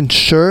I'm not even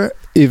sure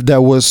if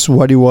that was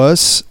what it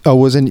was. I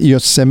was in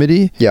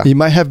Yosemite. Yeah. It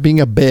might have been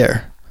a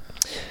bear.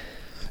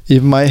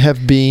 It might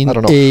have been I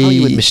don't know how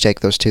you would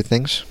mistake those two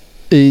things.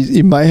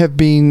 It might have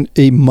been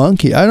a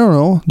monkey. I don't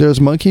know. There's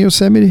monkey in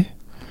Yosemite.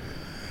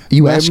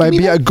 It might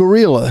be a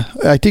gorilla.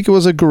 I think it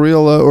was a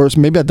gorilla, or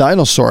maybe a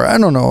dinosaur. I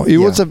don't know. It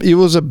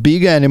was a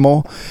big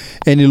animal,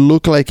 and it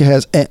looked like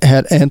it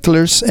had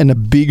antlers and a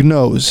big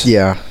nose.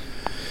 Yeah.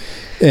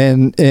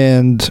 And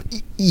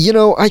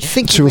I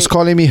think she was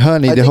calling me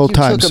honey the whole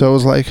time. So I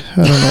was like,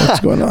 I don't know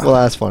what's going on. Well,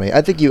 that's funny.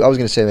 I think you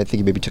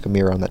maybe took a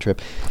mirror on that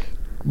trip.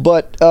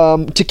 But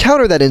to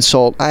counter that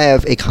insult, I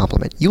have a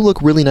compliment. You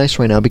look really nice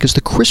right now because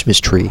the Christmas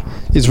tree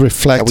is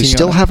reflecting. That we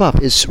still have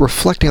up is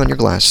reflecting on your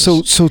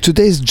glasses. So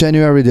today's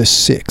January the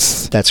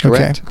 6th. That's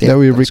correct. Okay? Yeah, that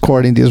we're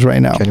recording this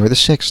right now. January the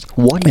 6th.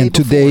 1 day and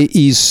today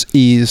is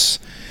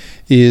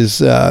is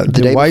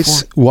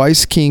the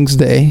Wise Kings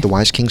Day. The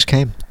Wise Kings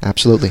came,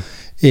 absolutely.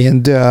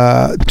 And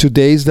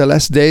today is the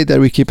last day that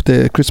we keep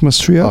the Christmas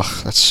tree up.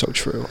 Oh, that's so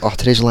true. Oh,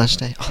 today's the last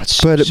day. Oh, that's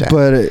so sad.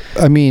 But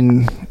I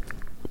mean,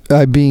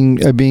 I've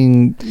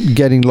been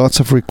getting lots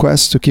of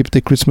requests to keep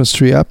the Christmas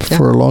tree up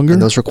for longer.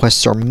 And those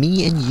requests are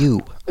me and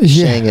you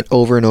saying it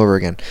over and over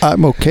again.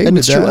 I'm okay and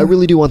with that. And it's true. I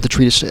really do want the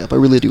tree to stay up. I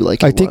really do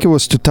like it. I think it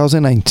was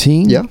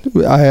 2019.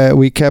 Yeah.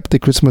 We kept the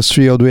Christmas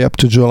tree all the way up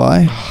to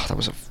July. Oh,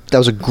 that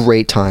was a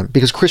great time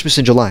because Christmas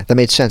in July. That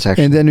made sense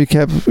actually. And then we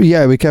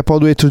kept all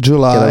the way to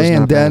July,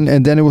 and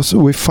then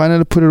we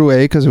finally put it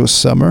away because it was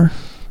summer.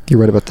 You're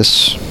right about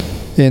this.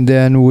 And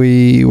then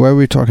why were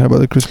we talking about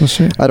the Christmas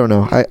tree? I don't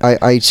know.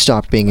 I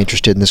stopped being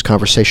interested in this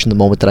conversation the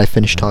moment that I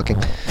finished talking.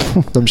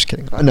 I'm just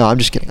kidding. No, I'm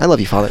just kidding. I love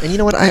you, Father. And you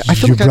know what? I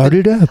feel you brought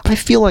it up. I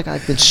feel like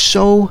I've been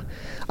so...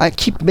 I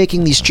keep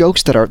making these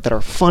jokes that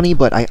are funny,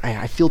 but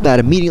I feel bad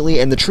immediately.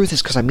 And the truth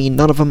is because I mean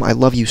none of them. I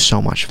love you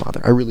so much,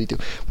 Father. I really do.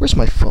 Where's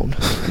my phone?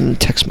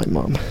 Text my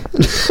mom.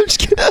 I'm just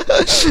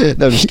kidding.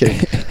 No, I'm just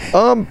kidding.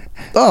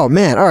 Oh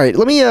man. All right.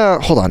 Let me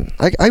hold on.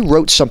 I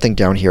wrote something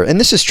down here, and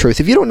this is truth.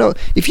 If you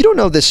don't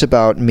know this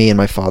about me and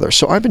my father,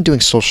 so I've been doing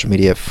social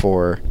media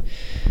for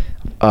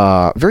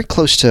very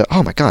close to,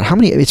 oh my god, how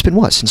many, it's been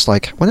what, since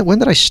like when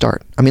did I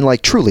start? I mean,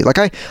 like truly, like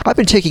I've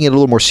been taking it a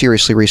little more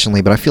seriously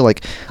recently, but I feel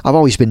like I've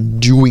always been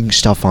doing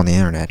stuff on the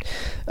internet.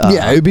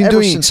 You've been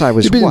doing since I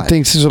was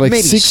things since like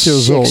maybe 6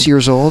 years old. 6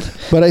 years old.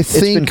 But I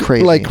think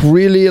like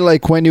really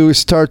like when you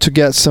start to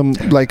get some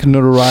like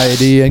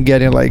notoriety and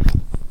getting like,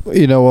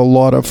 you know, a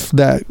lot of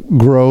that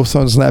growth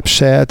on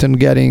Snapchat and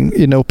getting,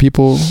 you know,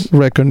 people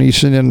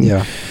recognition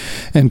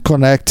and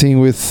connecting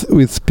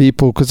with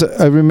people. Because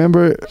I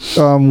remember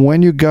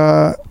when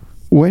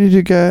did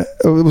you get?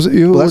 Was it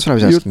you? Well, that's what I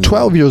was asking. You're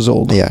 12 years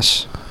old.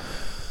 Yes.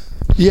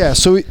 Yeah.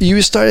 So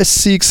you started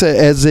Six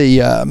as a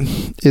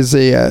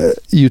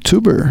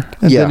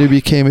YouTuber, and then you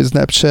became a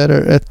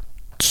Snapchatter at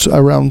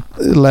around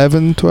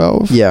 11,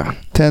 12. Yeah.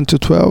 10 to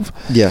 12.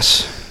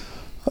 Yes.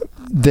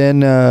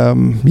 Then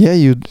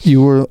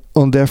you were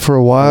on there for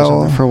a while. I was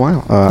on there for a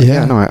while.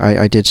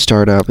 I did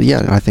start up.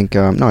 Yeah, I think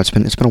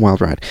it's been a wild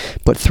ride.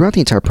 But throughout the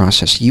entire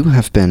process, you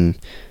have been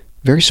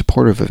very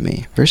supportive of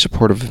me.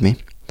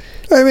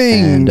 I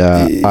mean,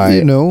 and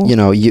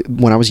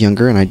when I was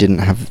younger and I didn't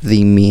have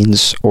the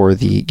means or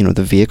the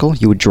vehicle,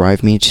 you would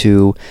drive me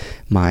to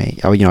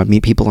I'd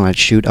meet people and I'd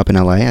shoot up in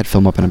LA. I'd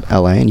film up in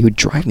LA, and you would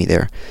drive me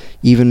there.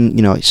 Even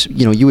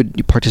you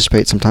would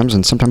participate sometimes,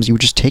 and sometimes you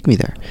would just take me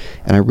there,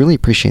 and I really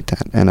appreciate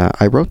that. And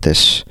I wrote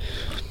this.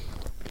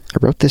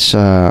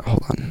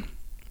 Hold on.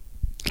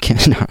 I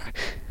can't. No,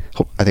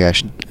 I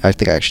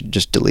think I actually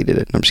just deleted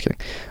it. No, I'm just kidding.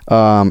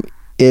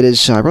 It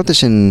is. I wrote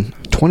this in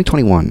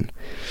 2021.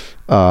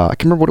 I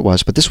can't remember what it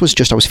was, but this was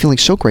just, I was feeling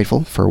so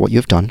grateful for what you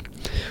have done.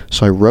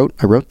 So I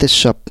wrote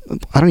this up.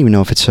 I don't even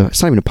know if it's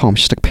not even a poem,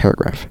 it's just a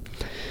paragraph.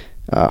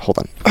 Hold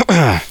on.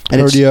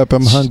 And hurry up,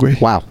 I'm hungry.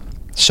 Wow.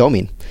 So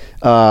mean.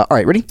 All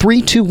right, ready?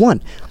 3, 2,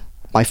 1.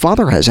 My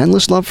father has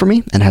endless love for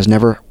me and has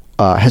never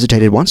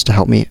hesitated once to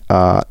help me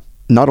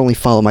not only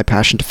follow my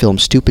passion to film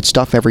stupid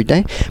stuff every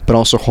day, but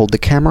also hold the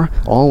camera,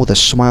 all with a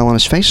smile on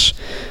his face.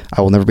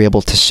 I will never be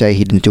able to say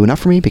he didn't do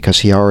enough for me, because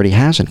he already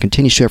has and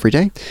continues to every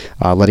day,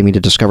 letting me to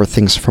discover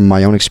things from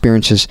my own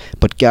experiences,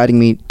 but guiding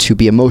me to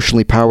be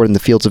emotionally powered in the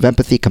fields of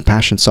empathy,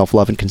 compassion,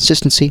 self-love, and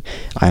consistency.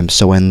 I am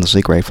so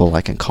endlessly grateful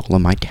I can call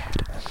him my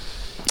dad.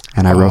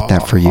 And I wrote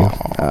that for you.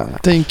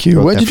 Thank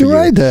you. When did you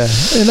write that?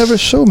 It never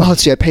showed me. Oh,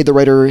 let's see. I paid the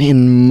writer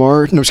in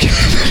March. No,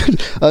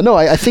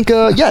 I think,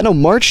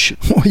 March.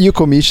 You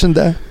commissioned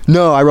that?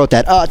 No, I wrote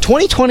that.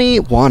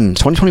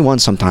 2021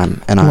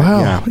 sometime. And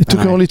it took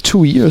only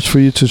 2 years for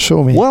you to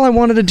show me. Well, I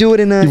wanted to do it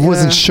in a... You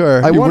wasn't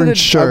sure. You weren't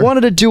sure. I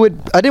wanted to do it...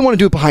 I didn't want to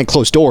do it behind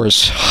closed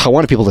doors. I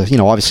wanted people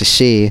to, obviously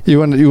see. You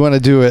want to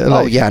do it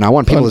like... Oh, yeah, and I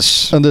want people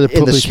to... Under the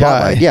public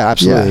eye. Yeah,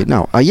 absolutely.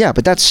 Yeah. No,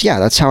 but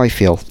that's how I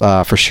feel,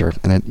 for sure.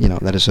 And,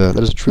 that is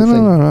a true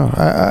thing. No.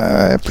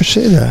 I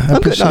appreciate that.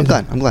 I'm good. No,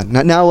 I'm glad.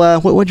 Now,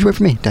 what did you write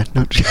for me, Dad?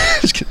 No,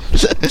 just kidding.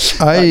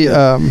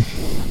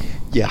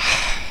 Yeah.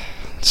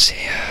 Let's see.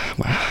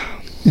 Wow.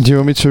 Do you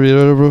want me to read it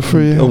over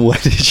for you?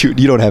 What did you?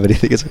 You don't have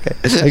anything. It's okay.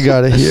 I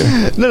got it here.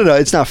 No.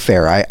 It's not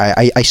fair.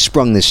 I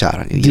sprung this out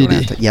on you.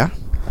 Yeah.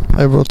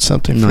 I wrote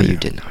something. No, for you. You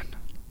did not.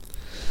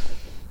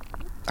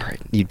 All right.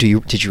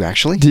 Did you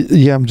actually?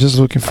 Yeah. I'm just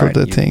looking for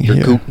the thing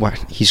here.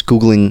 He's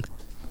Googling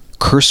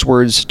curse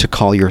words to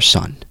call your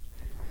son.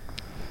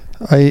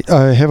 I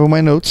have on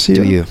my notes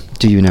here.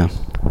 Do you know?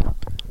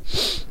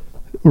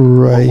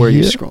 Right. Where are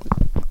you scrolling?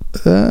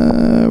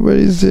 Where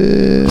is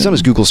it? It's on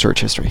his Google search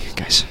history,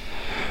 guys.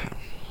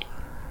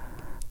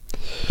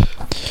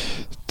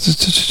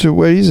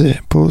 Where is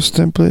it? Post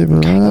template.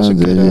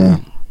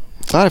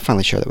 Glad I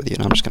finally shared that with you.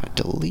 And I'm just gonna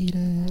delete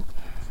it.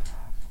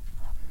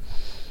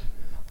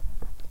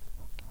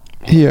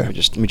 Here.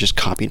 Let me just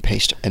copy and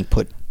paste and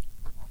put.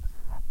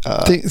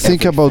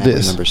 Think about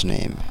this. Member's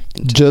name.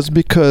 Just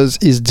because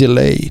it's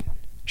delayed,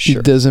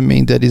 it doesn't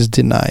mean that it's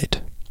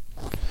denied.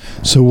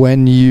 So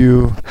when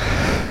you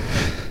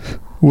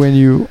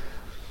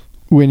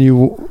when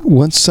you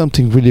want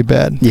something really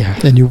bad,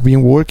 and you've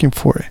been working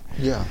for it,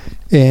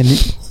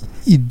 and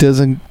it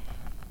doesn't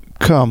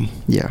come,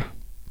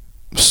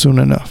 soon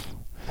enough.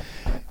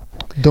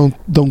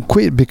 Don't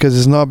quit because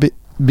it's not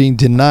being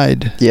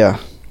denied.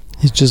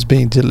 It's just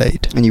being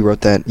delayed. And you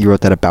wrote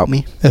that about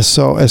me? As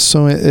long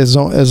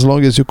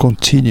as you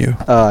continue.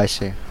 Oh, I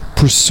see.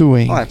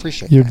 Pursuing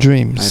your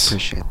dreams. I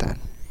appreciate that.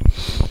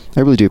 I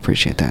really do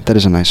appreciate that. That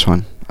is a nice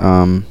one.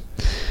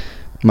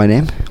 My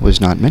name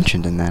was not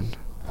mentioned in that.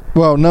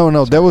 Well,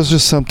 no. That was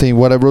just something.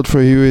 What I wrote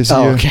for you is here.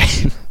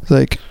 Okay.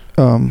 Like,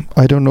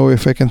 I don't know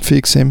if I can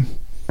fix him.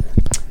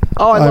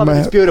 Oh, I love it.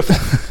 It's beautiful.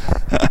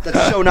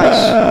 That's so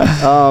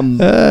nice.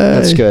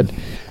 That's good.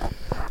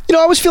 You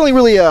know, I was feeling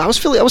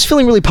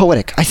really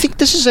poetic. I think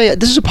this is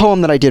a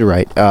poem that I did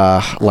write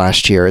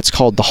last year. It's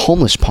called The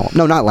Homeless Poem.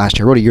 No, not last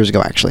year. I wrote it years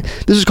ago, actually.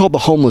 This is called The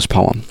Homeless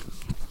Poem.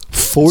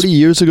 40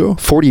 years ago?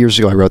 40 years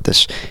ago I wrote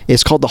this.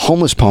 It's called The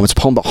Homeless Poem. It's a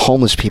poem about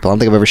homeless people. I don't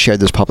think I've ever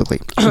shared this publicly.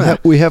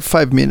 We have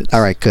 5 minutes.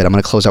 All right, good. I'm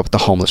going to close out with The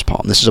Homeless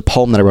Poem. This is a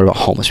poem that I wrote about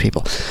homeless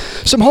people.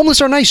 Some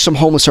homeless are nice. Some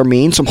homeless are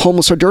mean. Some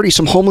homeless are dirty.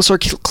 Some homeless are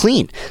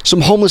clean.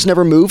 Some homeless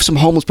never move. Some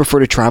homeless prefer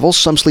to travel.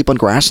 Some sleep on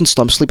grass and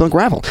some sleep on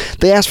gravel.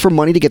 They ask for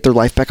money to get their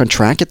life back on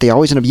track, yet they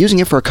always end up using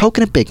it for a Coke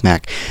and a Big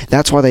Mac.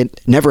 That's why they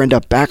never end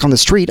up back on the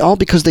street, all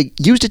because they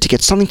used it to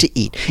get something to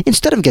eat.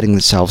 Instead of getting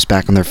themselves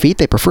back on their feet,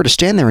 they prefer to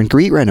stand there and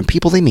greet random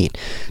people they meet.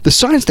 The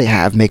signs they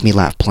have make me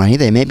laugh plenty.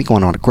 They make me go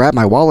on to grab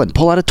my wallet and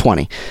pull out a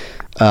 20.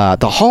 The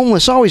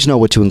homeless always know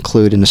what to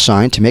include in a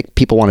sign to make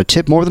people want to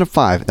tip more than a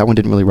 5. That one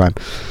didn't really rhyme.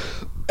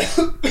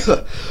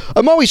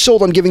 I'm always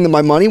sold on giving them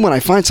my money when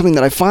I find something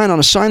that I find on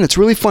a sign that's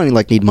really funny,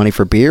 like need money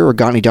for beer, or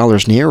got any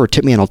dollars near, or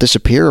tip me and I'll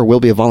disappear, or will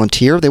be a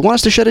volunteer. They want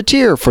us to shed a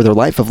tear for their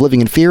life of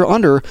living in fear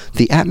under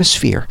the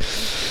atmosphere.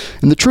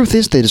 And the truth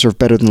is they deserve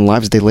better than the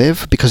lives they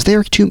live, because they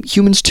are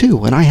humans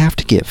too, and I have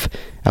to give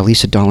at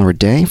least $1 a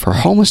day for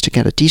homeless to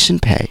get a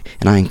decent pay,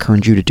 and I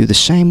encourage you to do the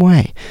same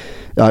way,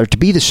 to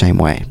be the same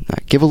way.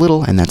 Give a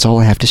little, and that's all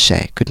I have to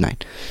say. Good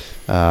night.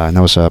 And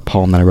that was a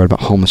poem that I wrote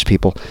about homeless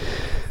people.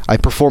 I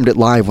performed it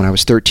live when I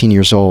was 13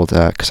 years old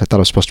because I thought it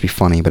was supposed to be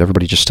funny, but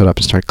everybody just stood up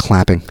and started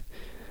clapping.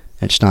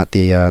 It's not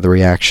the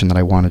reaction that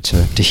I wanted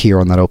to hear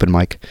on that open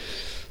mic.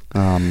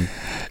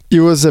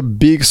 It was a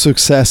big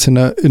success in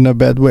a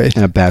bad way.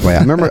 In a bad way.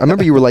 I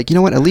remember you were like, you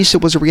know what? At least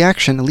it was a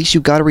reaction. At least you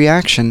got a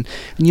reaction.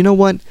 And you know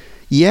what?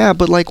 Yeah,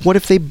 but like, what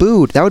if they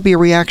booed? That would be a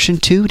reaction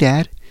too,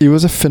 Dad. It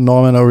was a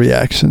phenomenal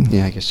reaction.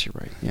 Yeah, I guess you're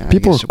right. Yeah,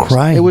 people were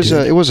crying. It was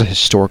a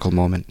historical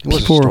moment. It was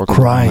people a historical were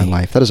crying moment in my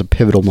life. That is a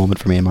pivotal moment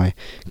for me in my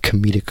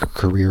comedic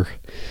career.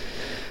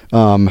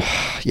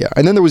 Yeah,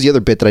 and then there was the other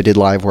bit that I did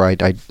live where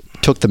I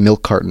took the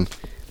milk carton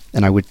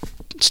and I would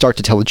start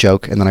to tell a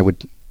joke, and then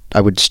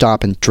I would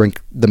stop and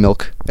drink the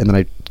milk, and then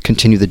I'd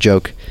continue the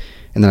joke,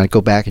 and then I'd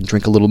go back and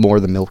drink a little more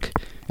of the milk,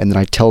 and then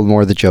I'd tell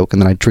more of the joke,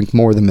 and then I'd drink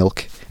more of the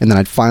milk, and then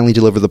I'd finally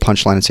deliver the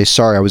punchline and say,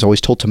 sorry, I was always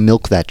told to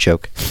milk that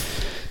joke.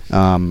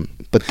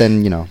 But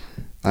then, you know,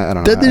 I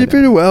don't know. That did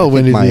pretty well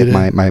when you did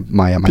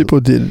it.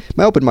 People did.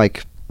 My open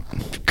mic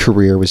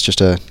career was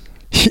just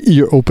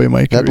your open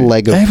mic career. That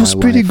leg of my life. It was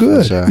pretty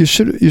good. You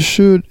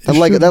should.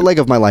 That leg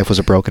of my life was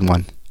a broken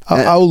one.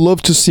 I would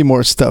love to see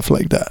more stuff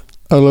like that.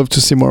 I love to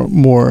see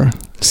more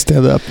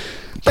stand-up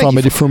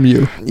comedy from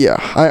you. Yeah,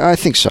 I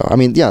think so. I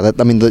mean, yeah.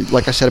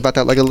 Like I said about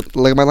that leg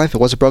of my life, it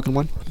was a broken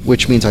one,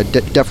 which means I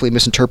definitely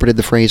misinterpreted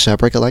the phrase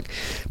 "break a leg."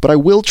 But I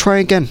will try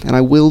again, and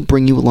I will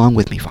bring you along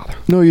with me, Father.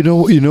 No, you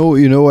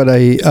know what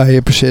I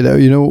appreciate.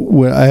 You know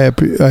what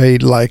I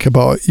like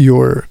about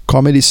your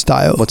comedy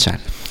style. What's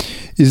that?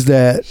 Is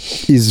that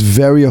is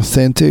very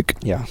authentic.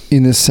 Yeah.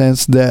 In the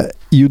sense that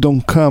you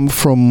don't come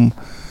from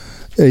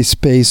a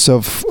space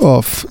of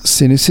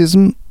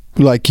cynicism.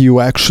 Like you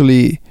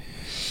actually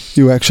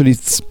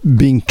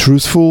being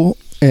truthful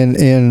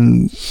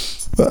and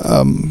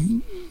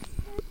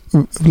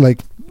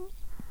like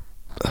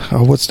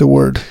what's the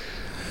word?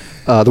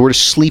 The word is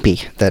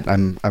sleepy. That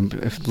I'm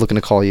looking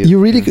to call you. You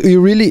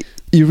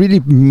really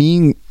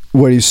mean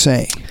what you're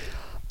saying.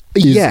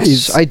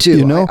 Yes, I do.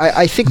 You know,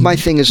 I think my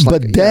thing is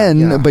like.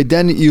 But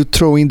then you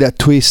throw in that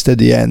twist at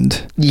the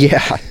end.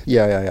 Yeah.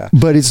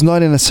 But it's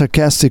not in a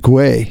sarcastic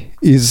way.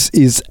 You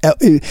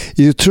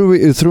throw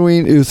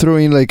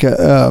in like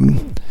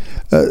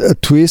a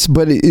twist,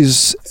 but it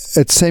is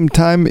at the same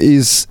time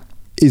is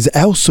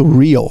also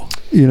real.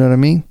 You know what I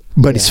mean?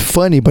 But it's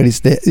funny. But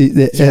it's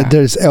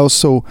there's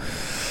also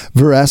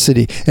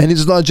veracity, and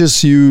it's not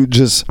just you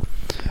just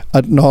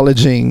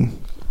acknowledging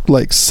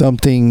like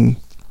something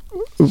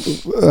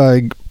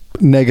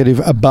negative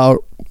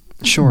about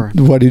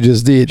what you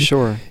just did.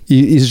 Sure,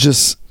 it's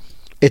just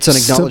it's an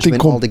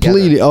acknowledgement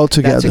completely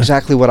altogether. That's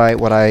exactly what I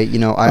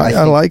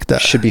like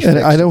that. Should be fixed.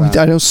 And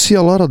I don't see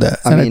a lot of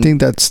that, I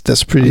think that's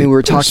pretty. I mean, we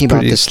were talking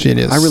about this.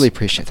 Genius. I really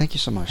appreciate it. Thank you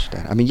so much,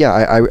 Dan. I mean,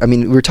 yeah, I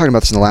mean, we were talking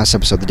about this in the last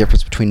episode. The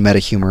difference between meta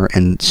humor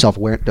and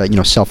self-aware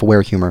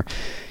humor.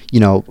 You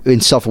know,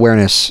 in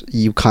self-awareness,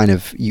 you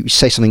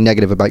say something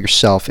negative about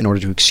yourself in order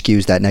to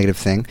excuse that negative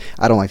thing.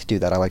 I don't like to do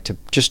that. I like to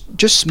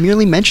just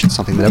merely mention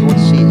something that everyone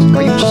sees.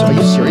 Are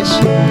you serious?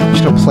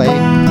 Just gonna play?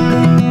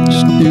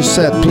 You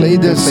said play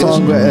this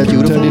song at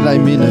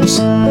 39 minutes.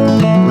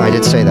 I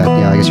did say that.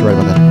 Yeah, I guess you're right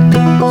about that.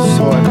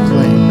 So I'm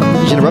playing.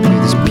 You just interrupted me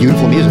with this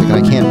beautiful music, and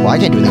I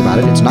can't do anything about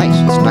it. It's nice.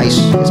 It's nice.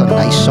 It's a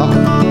nice song.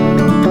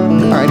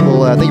 All right.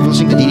 Well, thank you for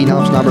listening to DD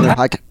Knowledge Snobber.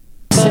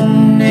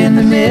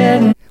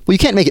 Well, you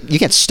can't make it. You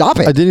can't stop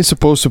it. I didn't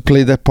supposed to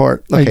play that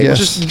part. Okay, I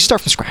guess. You can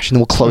start from scratch, and then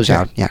we'll close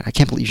out. Yeah, I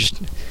can't believe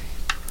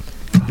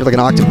you're like an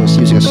octopus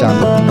using a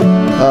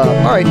soundboard.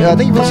 All right,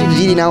 thank you for listening to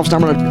DD Knowledge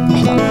Snobber.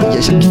 Hold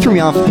on, you threw me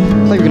off. I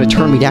thought you were going to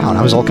turn me down.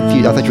 I was all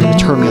confused. I thought you were going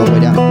to turn me all the way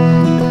down.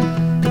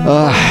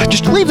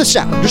 Just leave the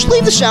sound. Just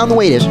leave the sound the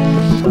way it is.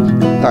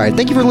 All right,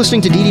 thank you for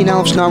listening to DD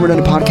Knowledge Snobber,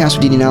 a podcast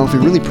with DD Knowledge. We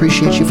really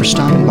appreciate you for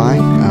stopping by,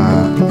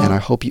 and I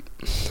hope you.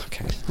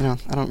 Okay, I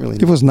don't really.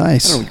 It was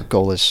nice. I don't know what your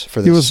goal is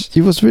for this.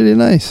 It was really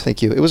nice.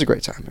 Thank you. It was a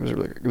great time. It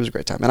was a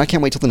great time, and I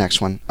can't wait till the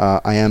next one.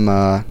 I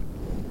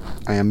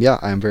am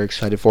very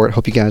excited for it.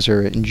 Hope you guys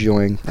are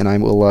enjoying, and I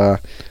will.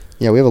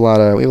 We have a lot.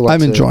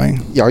 I'm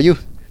enjoying. Yeah, are you?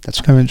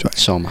 I'm enjoying.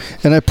 So much.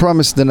 And I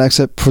promise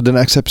for the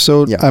next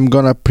episode, I'm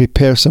gonna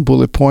prepare some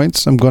bullet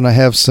points. I'm gonna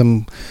have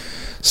some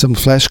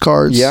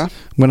flashcards. Yeah.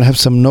 I'm gonna have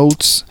some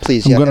notes.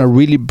 Please. I'm gonna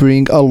really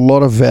bring a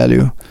lot of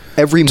value.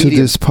 To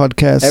this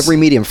podcast. Every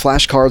medium,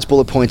 flashcards,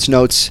 bullet points,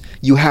 notes.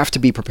 You have to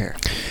be prepared.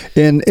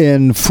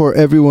 And for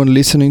everyone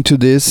listening to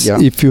this,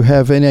 if you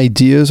have any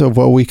ideas of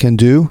what we can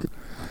do,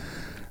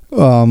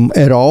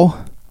 at all,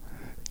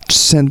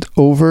 send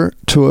over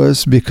to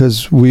us,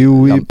 because we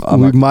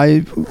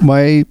might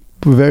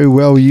very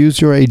well use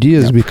your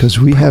ideas, because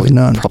we have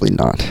none. Probably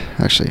not,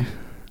 actually.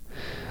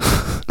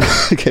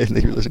 Okay,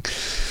 thank you for listening.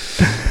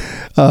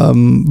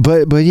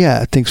 But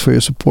yeah, thanks for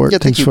your support.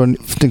 Thanks for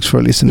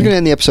listening. You're gonna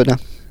end the episode now.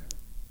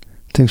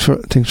 Thanks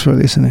for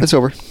listening. It's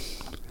over.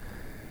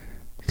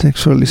 Thanks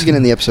for listening. You can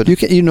end the episode. You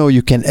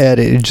can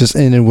edit it, just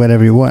end it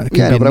whenever you want. It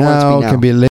can be now, it can be later.